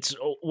understand it's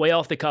way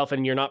off the cuff,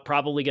 and you're not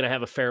probably going to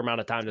have a fair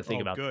amount of time to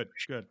think about. Good,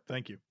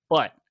 thank you.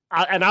 But.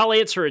 I'll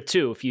answer it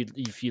too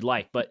if you'd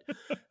like. But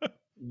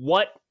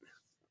what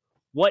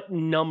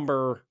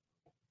number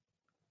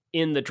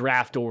in the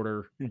draft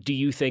order do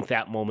you think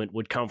that moment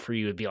would come for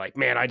you? It'd be like,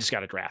 man, I just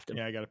got to draft him.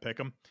 Yeah, I got to pick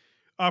him.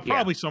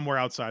 Probably somewhere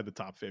outside the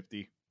top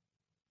 50,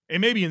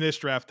 and maybe in this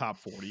draft top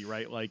 40.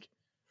 Right,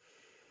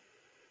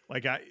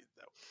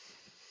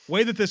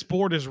 way that this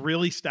board is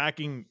really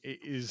stacking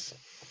is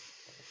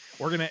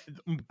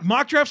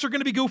mock drafts are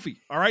gonna be goofy.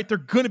 All right, they're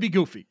gonna be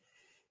goofy.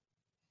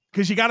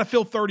 Because you got to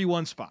fill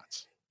 31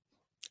 spots.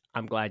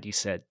 I'm glad you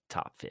said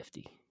top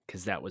 50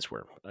 because that was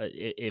where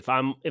if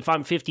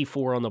I'm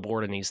 54 on the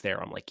board and he's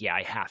there, I'm like, yeah,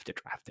 I have to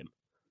draft him.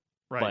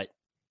 Right. But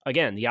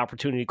again, the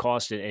opportunity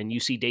cost, and you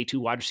see day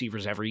 2 wide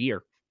receivers every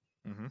year.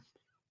 Mm-hmm.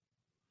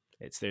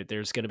 It's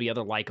there's going to be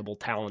other likable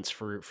talents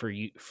for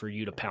you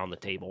to pound the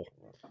table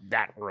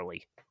that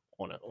early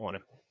on a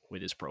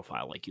with his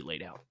profile like you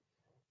laid out.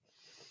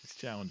 It's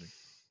challenging.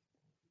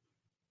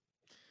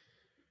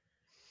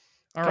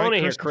 All right,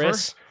 here,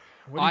 Chris.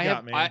 What do you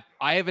got, man?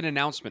 I have an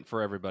announcement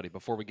for everybody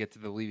before we get to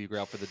the Levy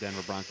Grail for the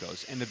Denver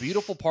Broncos. And the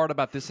beautiful part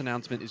about this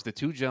announcement is the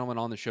two gentlemen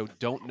on the show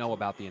don't know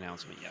about the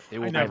announcement yet. They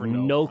will have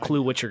no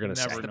clue what you're going to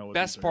say. That's the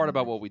best part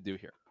about what we do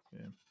here. Yeah.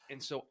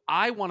 And so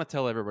I want to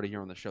tell everybody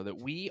here on the show that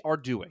we are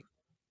doing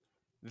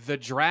the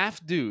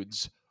Draft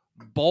Dudes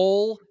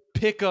Bowl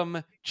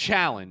Pick'em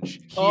Challenge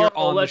here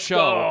on the show.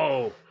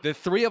 Go. The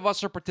three of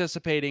us are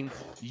participating.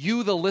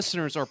 You, the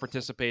listeners, are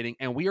participating,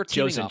 and we are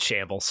teaming Joe's in up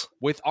shambles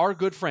with our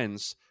good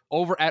friends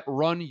over at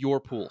Run Your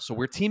Pool. So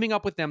we're teaming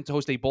up with them to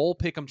host a bowl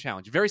pick'em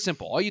challenge. Very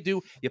simple. All you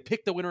do, you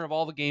pick the winner of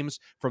all the games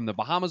from the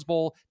Bahamas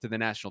Bowl to the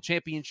National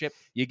Championship.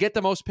 You get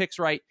the most picks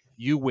right,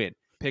 you win.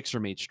 Picks are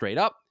made straight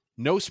up,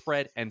 no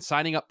spread, and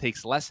signing up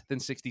takes less than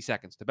 60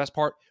 seconds. The best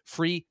part,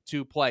 free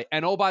to play.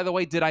 And oh, by the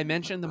way, did I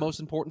mention the most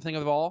important thing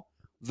of all?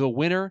 The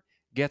winner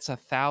gets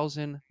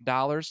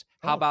 $1,000.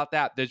 How about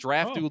that? The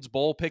Draft Dudes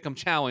Bowl Pick'em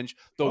Challenge.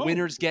 The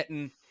winner's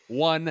getting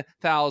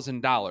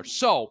 $1,000.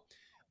 So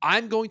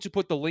I'm going to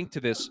put the link to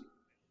this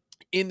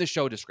in the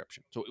show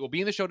description. So it will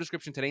be in the show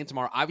description today and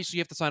tomorrow. Obviously,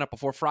 you have to sign up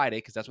before Friday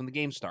because that's when the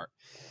games start.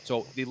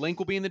 So the link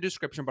will be in the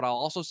description, but I'll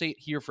also say it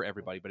here for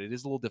everybody, but it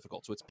is a little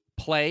difficult. So it's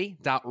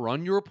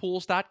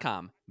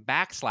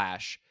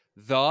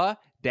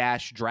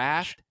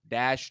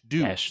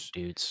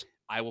play.runyourpools.com/the-draft-dudes.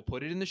 I will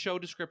put it in the show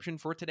description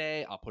for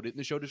today. I'll put it in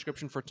the show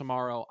description for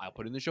tomorrow. I'll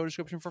put it in the show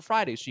description for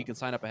Friday so you can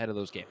sign up ahead of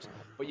those games.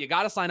 But you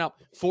got to sign up.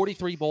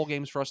 43 bowl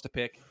games for us to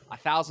pick.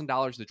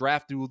 $1,000, the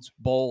Draft Dudes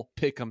Bowl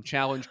Pick'em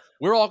Challenge.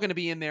 We're all going to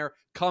be in there.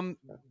 Come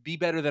be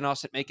better than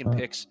us at making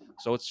picks.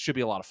 So it should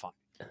be a lot of fun.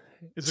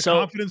 Is it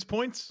confidence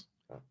points?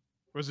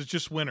 Or is it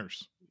just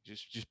winners?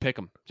 Just pick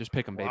them. Just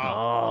pick them, baby.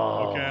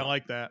 Oh. Okay, I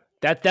like that.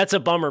 That's a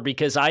bummer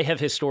because I have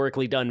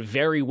historically done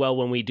very well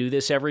when we do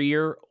this every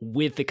year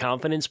with the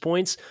confidence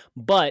points.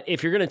 But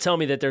if you're going to tell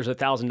me that there's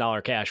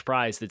 $1,000 cash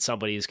prize that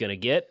somebody is going to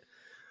get,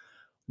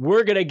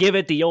 we're going to give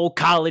it the old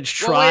college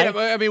try.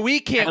 Well, I mean,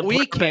 we can't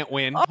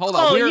win. Hold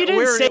on. You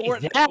didn't say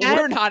that.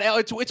 We're not.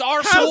 It's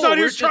our Kyle's soul. out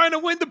here trying to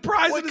win the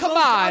prize. Come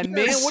on,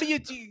 man. What do you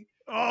do?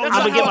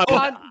 I'm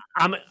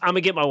going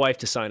to get my wife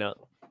to sign up.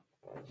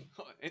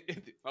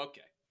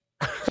 Okay.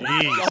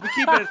 Jeez. I'll be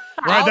keeping.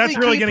 That's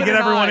really going to get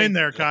everyone in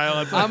there,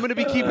 Kyle. I'm going to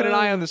be keeping an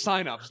eye on the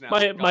signups now.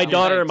 My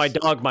daughter and my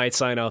dog might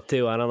sign up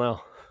too. I don't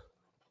know.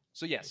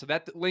 So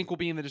that link will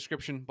be in the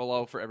description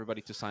below for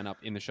everybody to sign up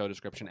in the show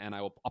description, and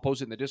I'll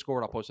post it in the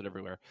Discord. I'll post it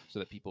everywhere so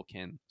that people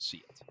can see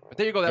it. But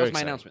there you go. That was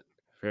my announcement.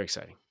 Very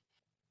exciting.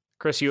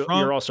 Chris,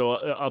 you're also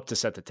up to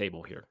set the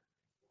table here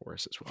for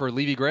us as well. For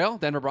Levy Grail,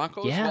 Denver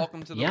Broncos. Yeah.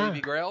 Welcome to the Levy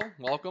Grail.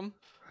 Welcome.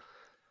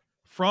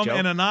 From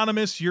an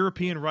anonymous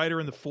European writer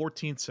in the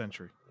 14th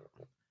century.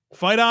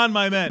 Fight on,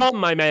 my men. Come,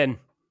 my men.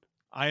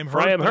 I am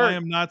hurt, but I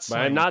am not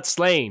slain. I am not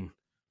slain.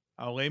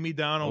 I'll lay me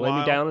down Lay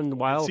me down in the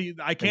wild. See,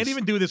 I can't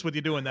even do this with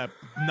you doing that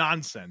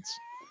nonsense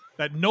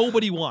that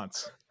nobody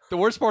wants. The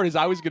worst part is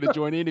I was going to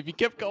join in if you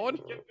kept going.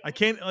 I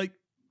can't,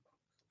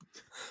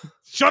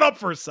 shut up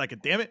for a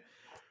second, damn it.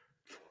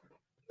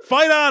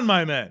 Fight on,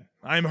 my men.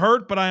 I am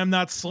hurt, but I am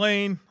not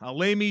slain. I'll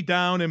lay me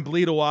down and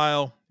bleed a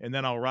while, and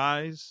then I'll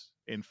rise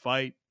and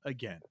fight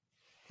again.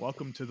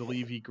 Welcome to the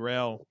Levy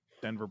Grail.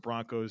 Denver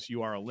Broncos,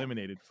 you are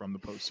eliminated from the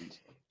postseason.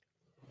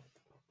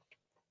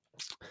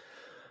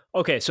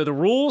 Okay, so the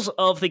rules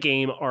of the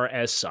game are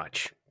as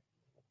such.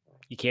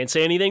 You can't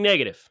say anything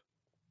negative,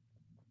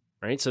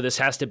 right? So this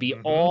has to be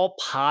all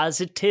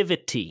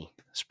positivity.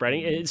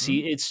 Spreading. See,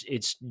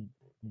 it's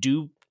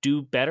do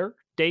better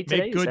day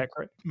today. Is that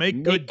correct?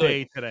 Make good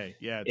day today.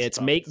 Yeah, it's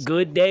make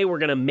good day. We're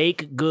gonna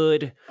make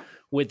good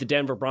with the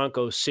Denver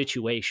Broncos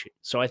situation.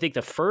 So I think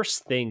the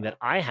first thing that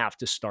I have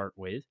to start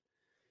with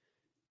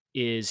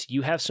is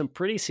you have some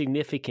pretty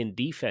significant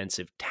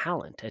defensive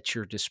talent at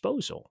your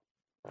disposal.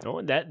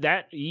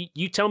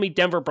 You tell me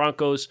Denver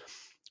Broncos,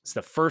 it's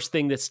the first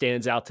thing that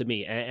stands out to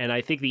me. And I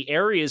think the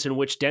areas in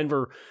which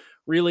Denver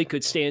really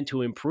could stand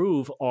to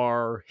improve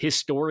are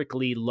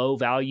historically low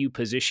value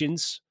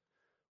positions,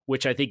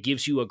 which I think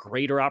gives you a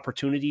greater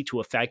opportunity to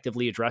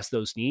effectively address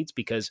those needs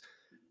because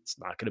it's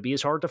not going to be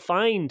as hard to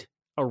find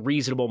a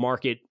reasonable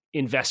market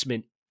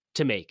investment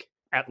to make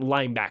at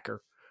linebacker,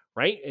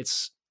 right?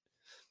 It's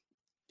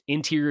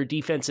interior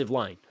defensive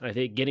line. I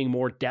think getting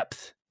more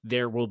depth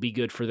there will be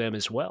good for them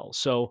as well.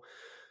 So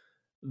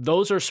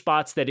those are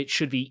spots that it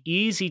should be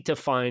easy to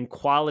find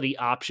quality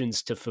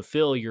options to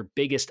fulfill your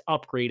biggest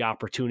upgrade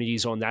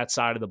opportunities on that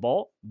side of the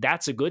ball.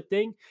 That's a good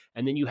thing.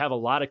 And then you have a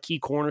lot of key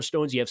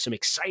cornerstones. You have some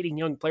exciting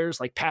young players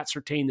like Pat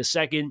Surtain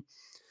II,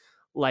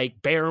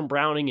 like Baron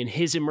Browning and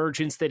his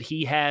emergence that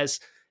he has.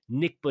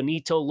 Nick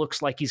Bonito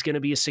looks like he's going to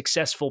be a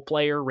successful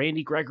player.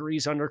 Randy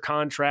Gregory's under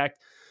contract.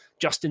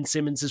 Justin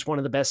Simmons is one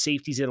of the best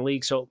safeties in the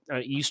league. So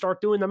you start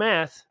doing the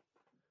math.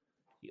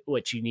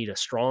 What you need a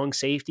strong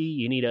safety.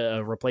 You need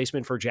a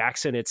replacement for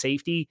Jaxon at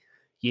safety.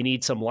 You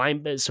need some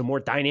more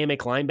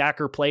dynamic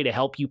linebacker play to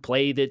help you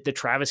play the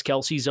Travis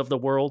Kelce's of the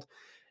world,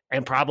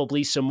 and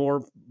probably some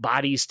more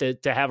bodies to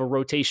have a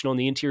rotation on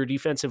the interior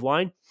defensive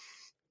line.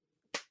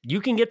 You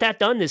can get that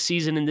done this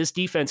season, and this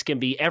defense can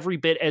be every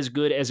bit as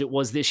good as it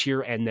was this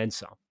year and then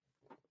some.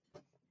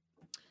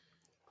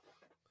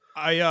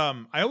 I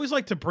always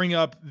like to bring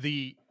up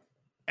the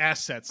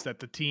assets that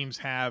the teams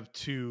have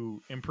to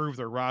improve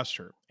their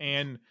roster.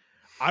 And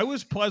I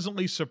was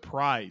pleasantly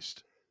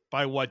surprised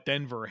by what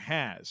Denver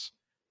has,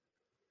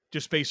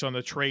 just based on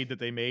the trade that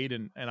they made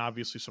and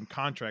obviously some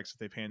contracts that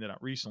they've handed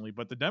out recently.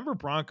 But the Denver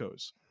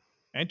Broncos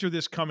enter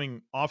this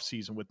coming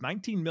offseason with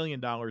 $19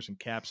 million in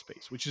cap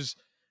space, which is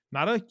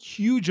not a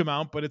huge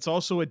amount, but it's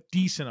also a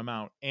decent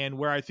amount. And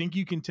where I think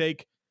you can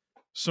take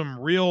some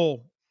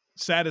real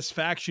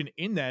satisfaction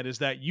in that is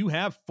that you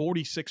have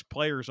 46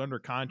 players under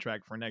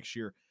contract for next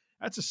year.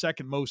 That's the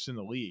second most in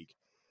the league.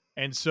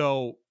 And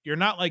so you're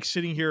not like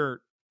sitting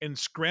here in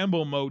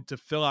scramble mode to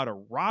fill out a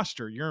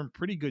roster. You're in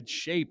pretty good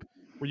shape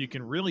where you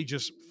can really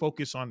just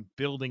focus on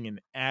building and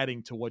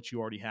adding to what you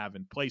already have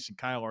in place. And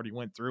Kyle already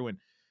went through and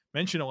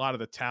mentioned a lot of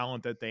the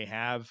talent that they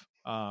have.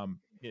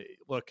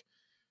 Look,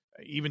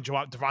 even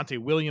Devontae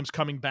Williams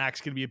coming back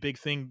is going to be a big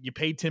thing. You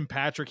paid Tim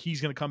Patrick. He's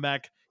going to come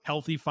back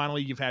healthy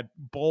finally. You've had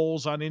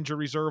Bowles on injured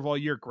reserve all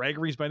year.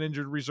 Gregory's been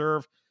injured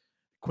reserve.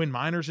 Quinn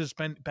Miners has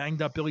been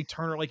banged up. Billy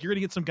Turner. Like, you're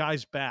going to get some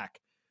guys back.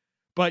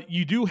 But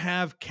you do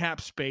have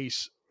cap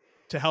space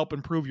to help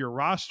improve your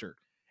roster.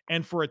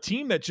 And for a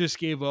team that just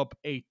gave up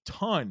a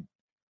ton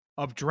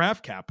of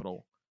draft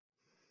capital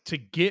to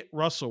get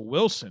Russell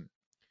Wilson,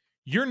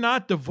 you're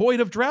not devoid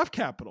of draft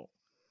capital.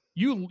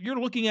 You're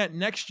looking at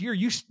next year.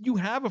 You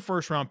have a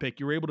first-round pick.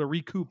 You were able to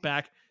recoup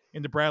back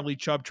in the Bradley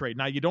Chubb trade.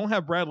 Now, you don't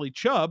have Bradley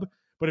Chubb,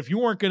 but if you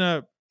weren't going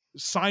to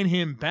sign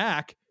him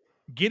back,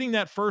 getting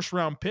that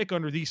first-round pick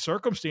under these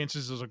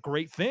circumstances is a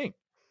great thing.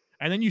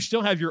 And then you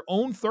still have your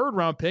own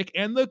third-round pick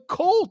and the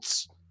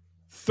Colts'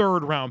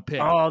 third-round pick.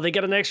 Oh, they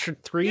got an extra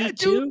 3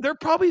 too? Dude, they're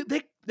probably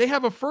they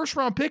have a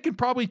first-round pick and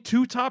probably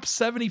 2 top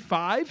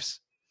 75s,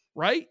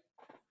 right?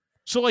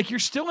 So, like, you're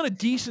still in a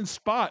decent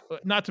spot.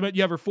 Not to mention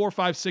you have your 4,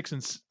 5, 6,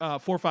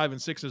 and 4, 5,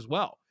 and 6 as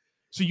well.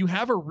 So you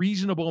have a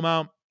reasonable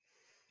amount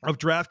of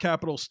draft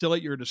capital still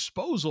at your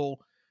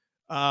disposal,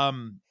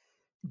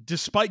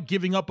 despite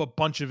giving up a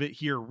bunch of it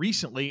here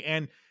recently.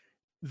 And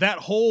that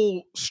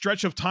whole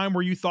stretch of time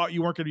where you thought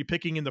you weren't going to be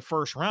picking in the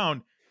first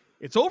round,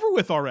 it's over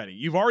with already.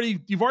 You've already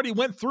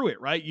went through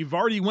it, right? You've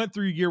already went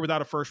through a year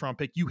without a first-round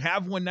pick. You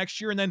have one next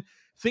year, and then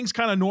things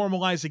kind of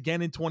normalize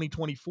again in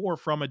 2024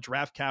 from a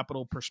draft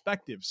capital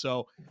perspective.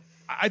 So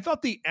I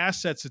thought the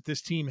assets that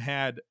this team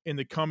had in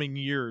the coming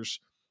years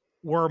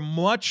were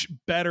much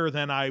better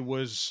than I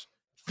was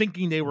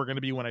thinking they were going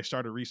to be when I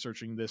started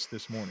researching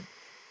this morning.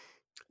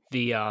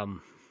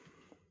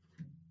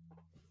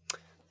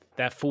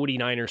 That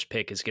 49ers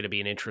pick is going to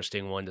be an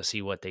interesting one to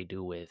see what they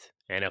do with.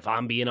 And if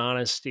I'm being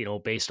honest,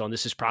 based on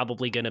this is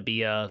probably going to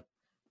be a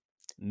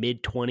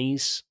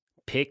mid-20s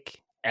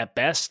pick at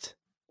best.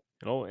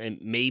 And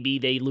maybe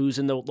they lose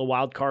in the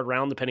wild card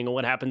round depending on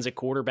what happens at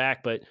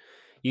quarterback. But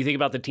you think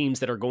about the teams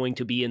that are going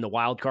to be in the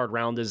wild card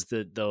round as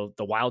the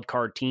wild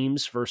card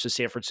teams versus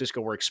San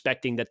Francisco. We're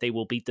expecting that they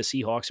will beat the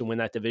Seahawks and win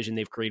that division.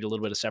 They've created a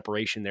little bit of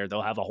separation there.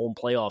 They'll have a home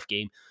playoff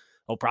game.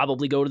 They'll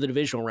probably go to the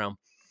divisional round.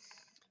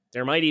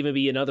 There might even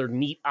be another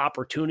neat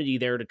opportunity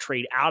there to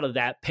trade out of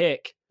that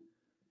pick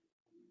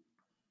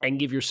and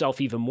give yourself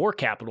even more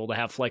capital to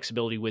have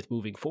flexibility with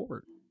moving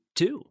forward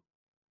too.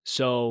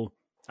 So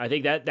I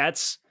think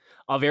that's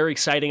a very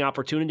exciting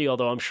opportunity,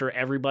 although I'm sure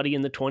everybody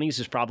in the 20s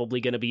is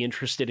probably going to be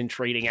interested in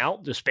trading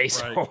out just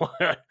based on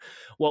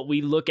what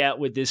we look at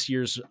with this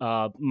year's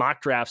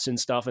mock drafts and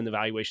stuff and the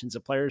valuations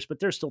of players,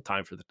 but there's still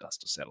time for the dust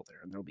to settle there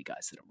and there'll be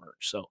guys that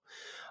emerge. So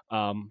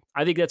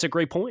I think that's a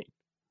great point.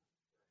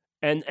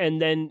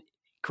 And then,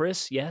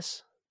 Chris,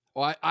 yes?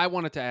 Well, I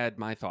wanted to add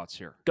my thoughts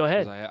here. Go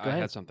ahead. I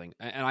had something.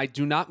 And I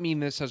do not mean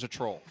this as a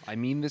troll. I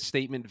mean this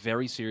statement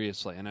very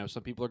seriously. I know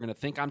some people are going to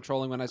think I'm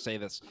trolling when I say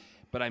this,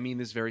 but I mean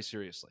this very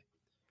seriously.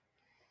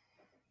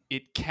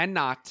 It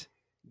cannot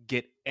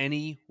get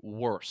any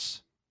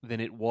worse than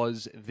it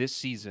was this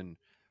season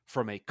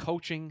from a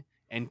coaching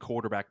and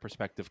quarterback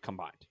perspective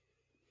combined.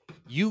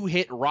 You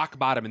hit rock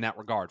bottom in that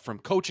regard, from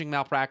coaching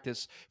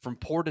malpractice, from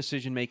poor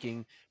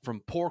decision-making,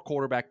 from poor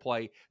quarterback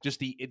play, just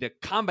the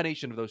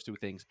combination of those two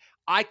things.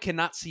 I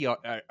cannot see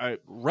a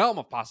realm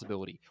of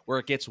possibility where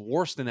it gets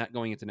worse than that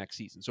going into next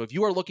season. So if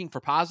you are looking for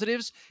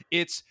positives,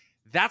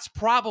 that's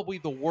probably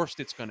the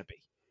worst it's going to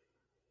be.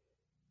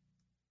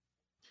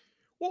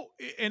 Well,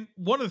 and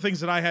one of the things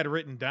that I had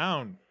written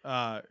down,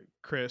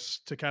 Chris,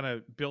 to kind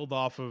of build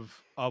off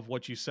of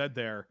what you said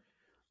there,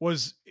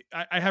 was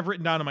I have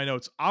written down in my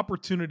notes,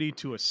 opportunity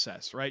to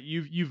assess, right?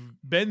 You've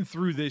been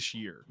through this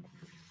year,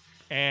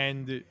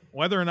 and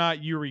whether or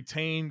not you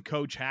retain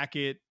Coach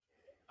Hackett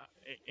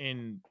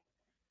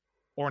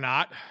or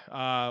not,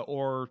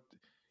 or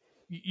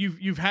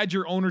you've had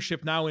your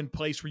ownership now in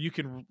place where you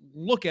can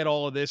look at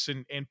all of this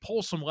and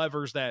pull some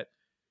levers that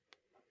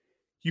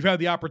you've had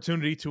the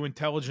opportunity to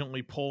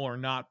intelligently pull or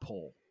not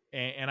pull.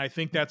 And I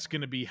think that's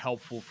going to be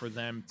helpful for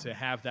them to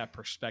have that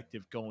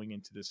perspective going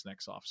into this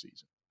next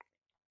offseason.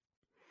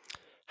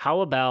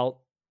 How about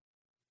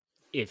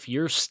if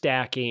you're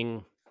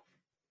stacking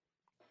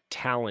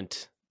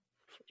talent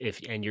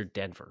and you're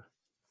Denver?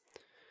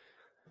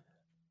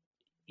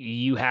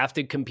 You have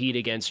to compete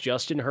against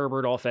Justin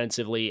Herbert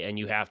offensively, and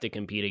you have to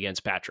compete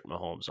against Patrick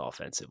Mahomes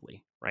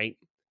offensively, right?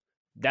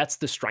 That's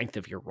the strength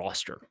of your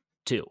roster,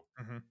 too.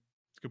 Mm-hmm.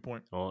 Good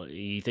point. Well,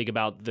 you think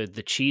about the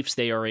Chiefs,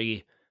 they are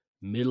a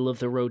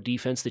middle-of-the-road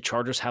defense. The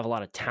Chargers have a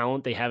lot of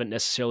talent. They haven't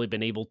necessarily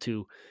been able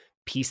to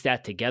piece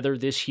that together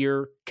this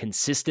year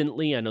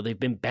consistently. I know they've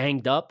been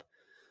banged up,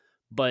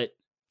 but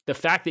the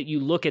fact that you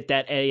look at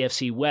that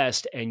AFC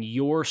West and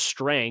your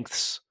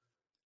strengths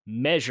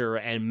measure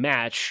and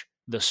match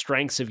the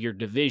strengths of your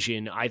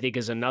division, I think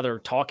is another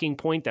talking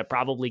point that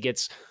probably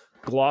gets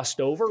glossed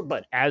over.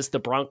 But as the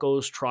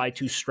Broncos try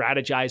to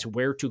strategize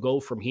where to go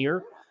from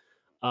here,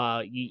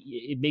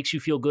 it makes you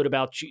feel good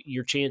about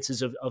your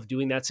chances of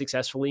doing that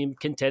successfully and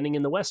contending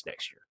in the West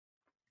next year.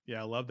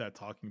 Yeah, I love that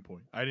talking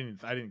point. I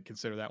didn't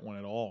consider that one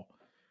at all.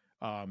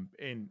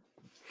 And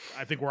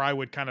I think where I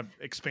would kind of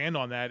expand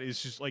on that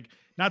is just like,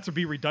 not to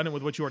be redundant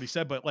with what you already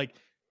said, but like,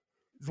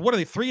 what are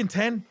they,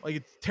 3-10? Like,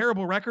 it's a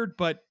terrible record,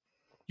 but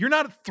you're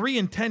not a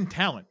 3-10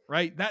 talent,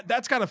 right?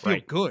 That's got to feel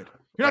good.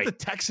 You're not the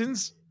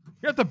Texans.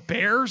 You're not the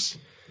Bears,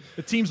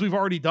 the teams we've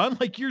already done.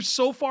 Like, you're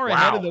so far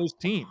ahead of those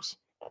teams.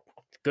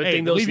 Good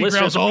thing those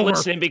listeners are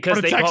listening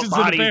because they got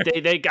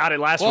bodied. They got it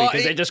last week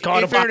because they just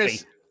caught a body.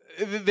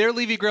 Their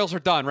Levy Grails are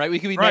done, right? We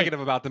can be negative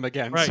about them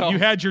again. Right, so. You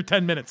had your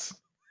 10 minutes.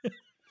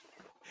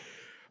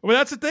 Well,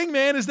 that's the thing,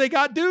 man, is they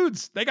got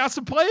dudes. They got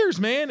some players,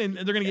 man, and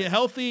they're going to get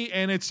healthy,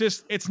 and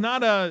it's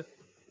not a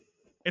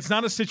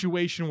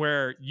situation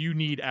where you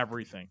need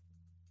everything.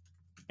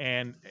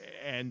 And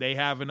they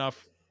have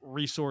enough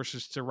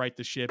resources to right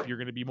the ship. You're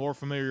going to be more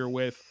familiar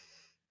with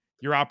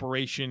your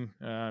operation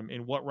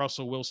and what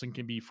Russell Wilson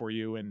can be for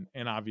you, and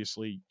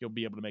obviously you'll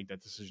be able to make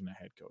that decision as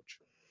head coach.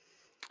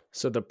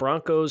 So the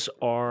Broncos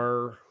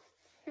are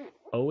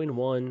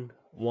 0-1,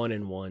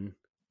 1-1,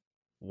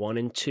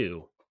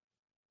 1-2,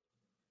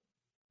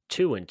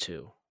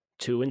 2-2,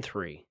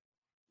 2-3,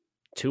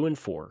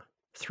 2-4,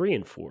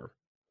 3-4,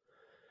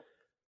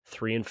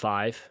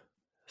 3-5,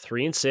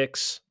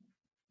 3-6,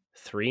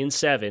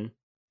 3-7,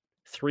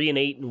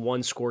 3-8 in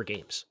one-score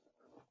games.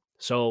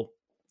 So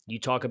you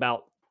talk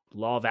about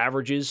law of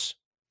averages,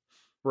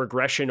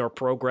 regression or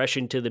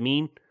progression to the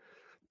mean.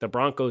 The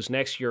Broncos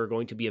next year are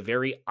going to be a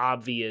very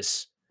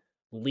obvious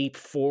leap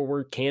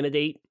forward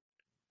candidate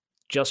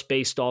just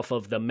based off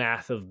of the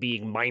math of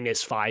being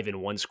 -5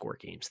 in one-score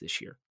games this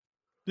year.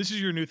 This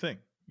is your new thing.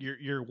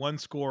 Your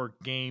one-score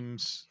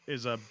games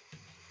has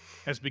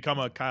become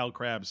a Kyle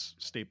Krabs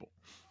staple.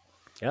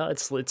 Yeah,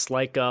 it's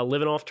like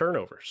living off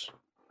turnovers,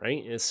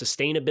 right? It's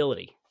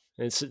sustainability.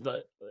 It's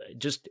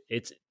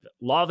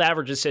law of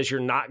averages says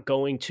you're not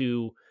going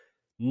to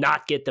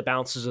not get the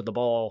bounces of the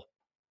ball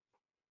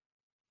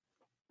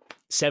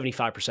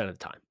 75% of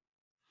the time.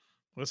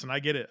 Listen, I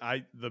get it.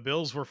 The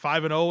Bills were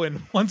 5-0 in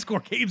one-score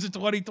games in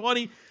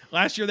 2020.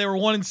 Last year they were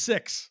 1-6.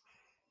 I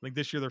think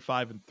this year they're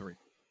 5-3.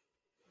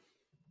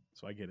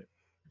 So I get it.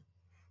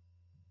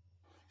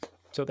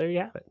 So there you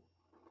have it.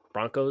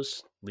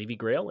 Broncos, Levy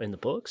Grail in the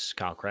books.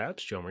 Kyle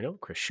Krabs, Joe Marino,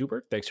 Chris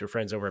Schubert. Thanks to our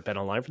friends over at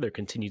BetOnline for their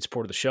continued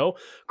support of the show.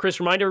 Chris,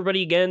 remind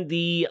everybody again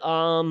the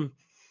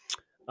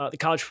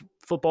college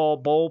football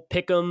bowl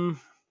pick'em.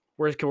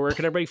 Where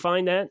can everybody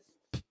find that?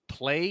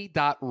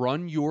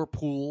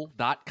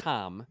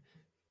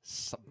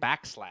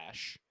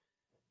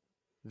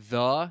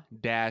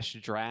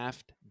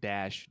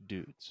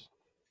 play.runyourpool.com/the-draft-dudes.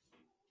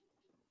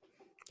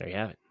 There you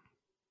have it.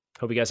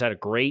 Hope you guys had a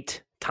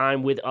great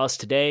time with us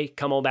today.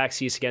 Come on back.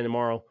 See us again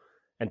tomorrow.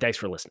 And thanks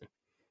for listening.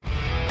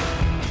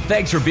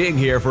 Thanks for being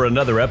here for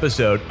another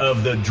episode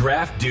of the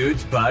Draft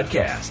Dudes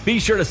Podcast. Be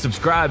sure to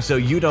subscribe so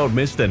you don't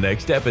miss the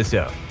next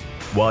episode.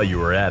 While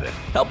you are at it,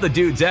 help the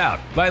dudes out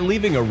by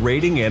leaving a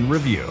rating and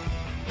review.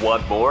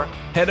 Want more?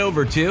 Head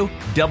over to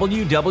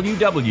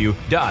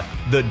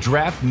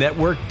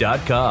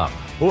www.thedraftnetwork.com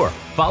or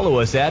follow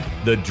us at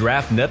The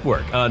Draft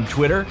Network on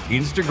Twitter,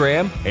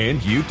 Instagram, and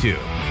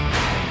YouTube.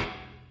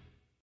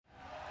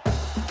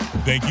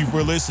 Thank you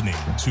for listening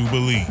to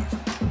Believe.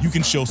 You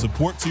can show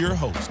support to your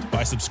host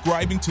by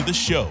subscribing to the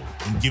show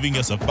and giving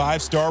us a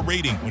 5-star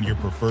rating on your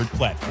preferred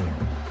platform.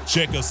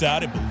 Check us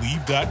out at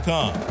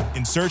Believe.com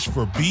and search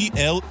for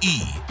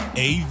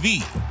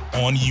BLEAV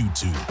on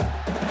YouTube.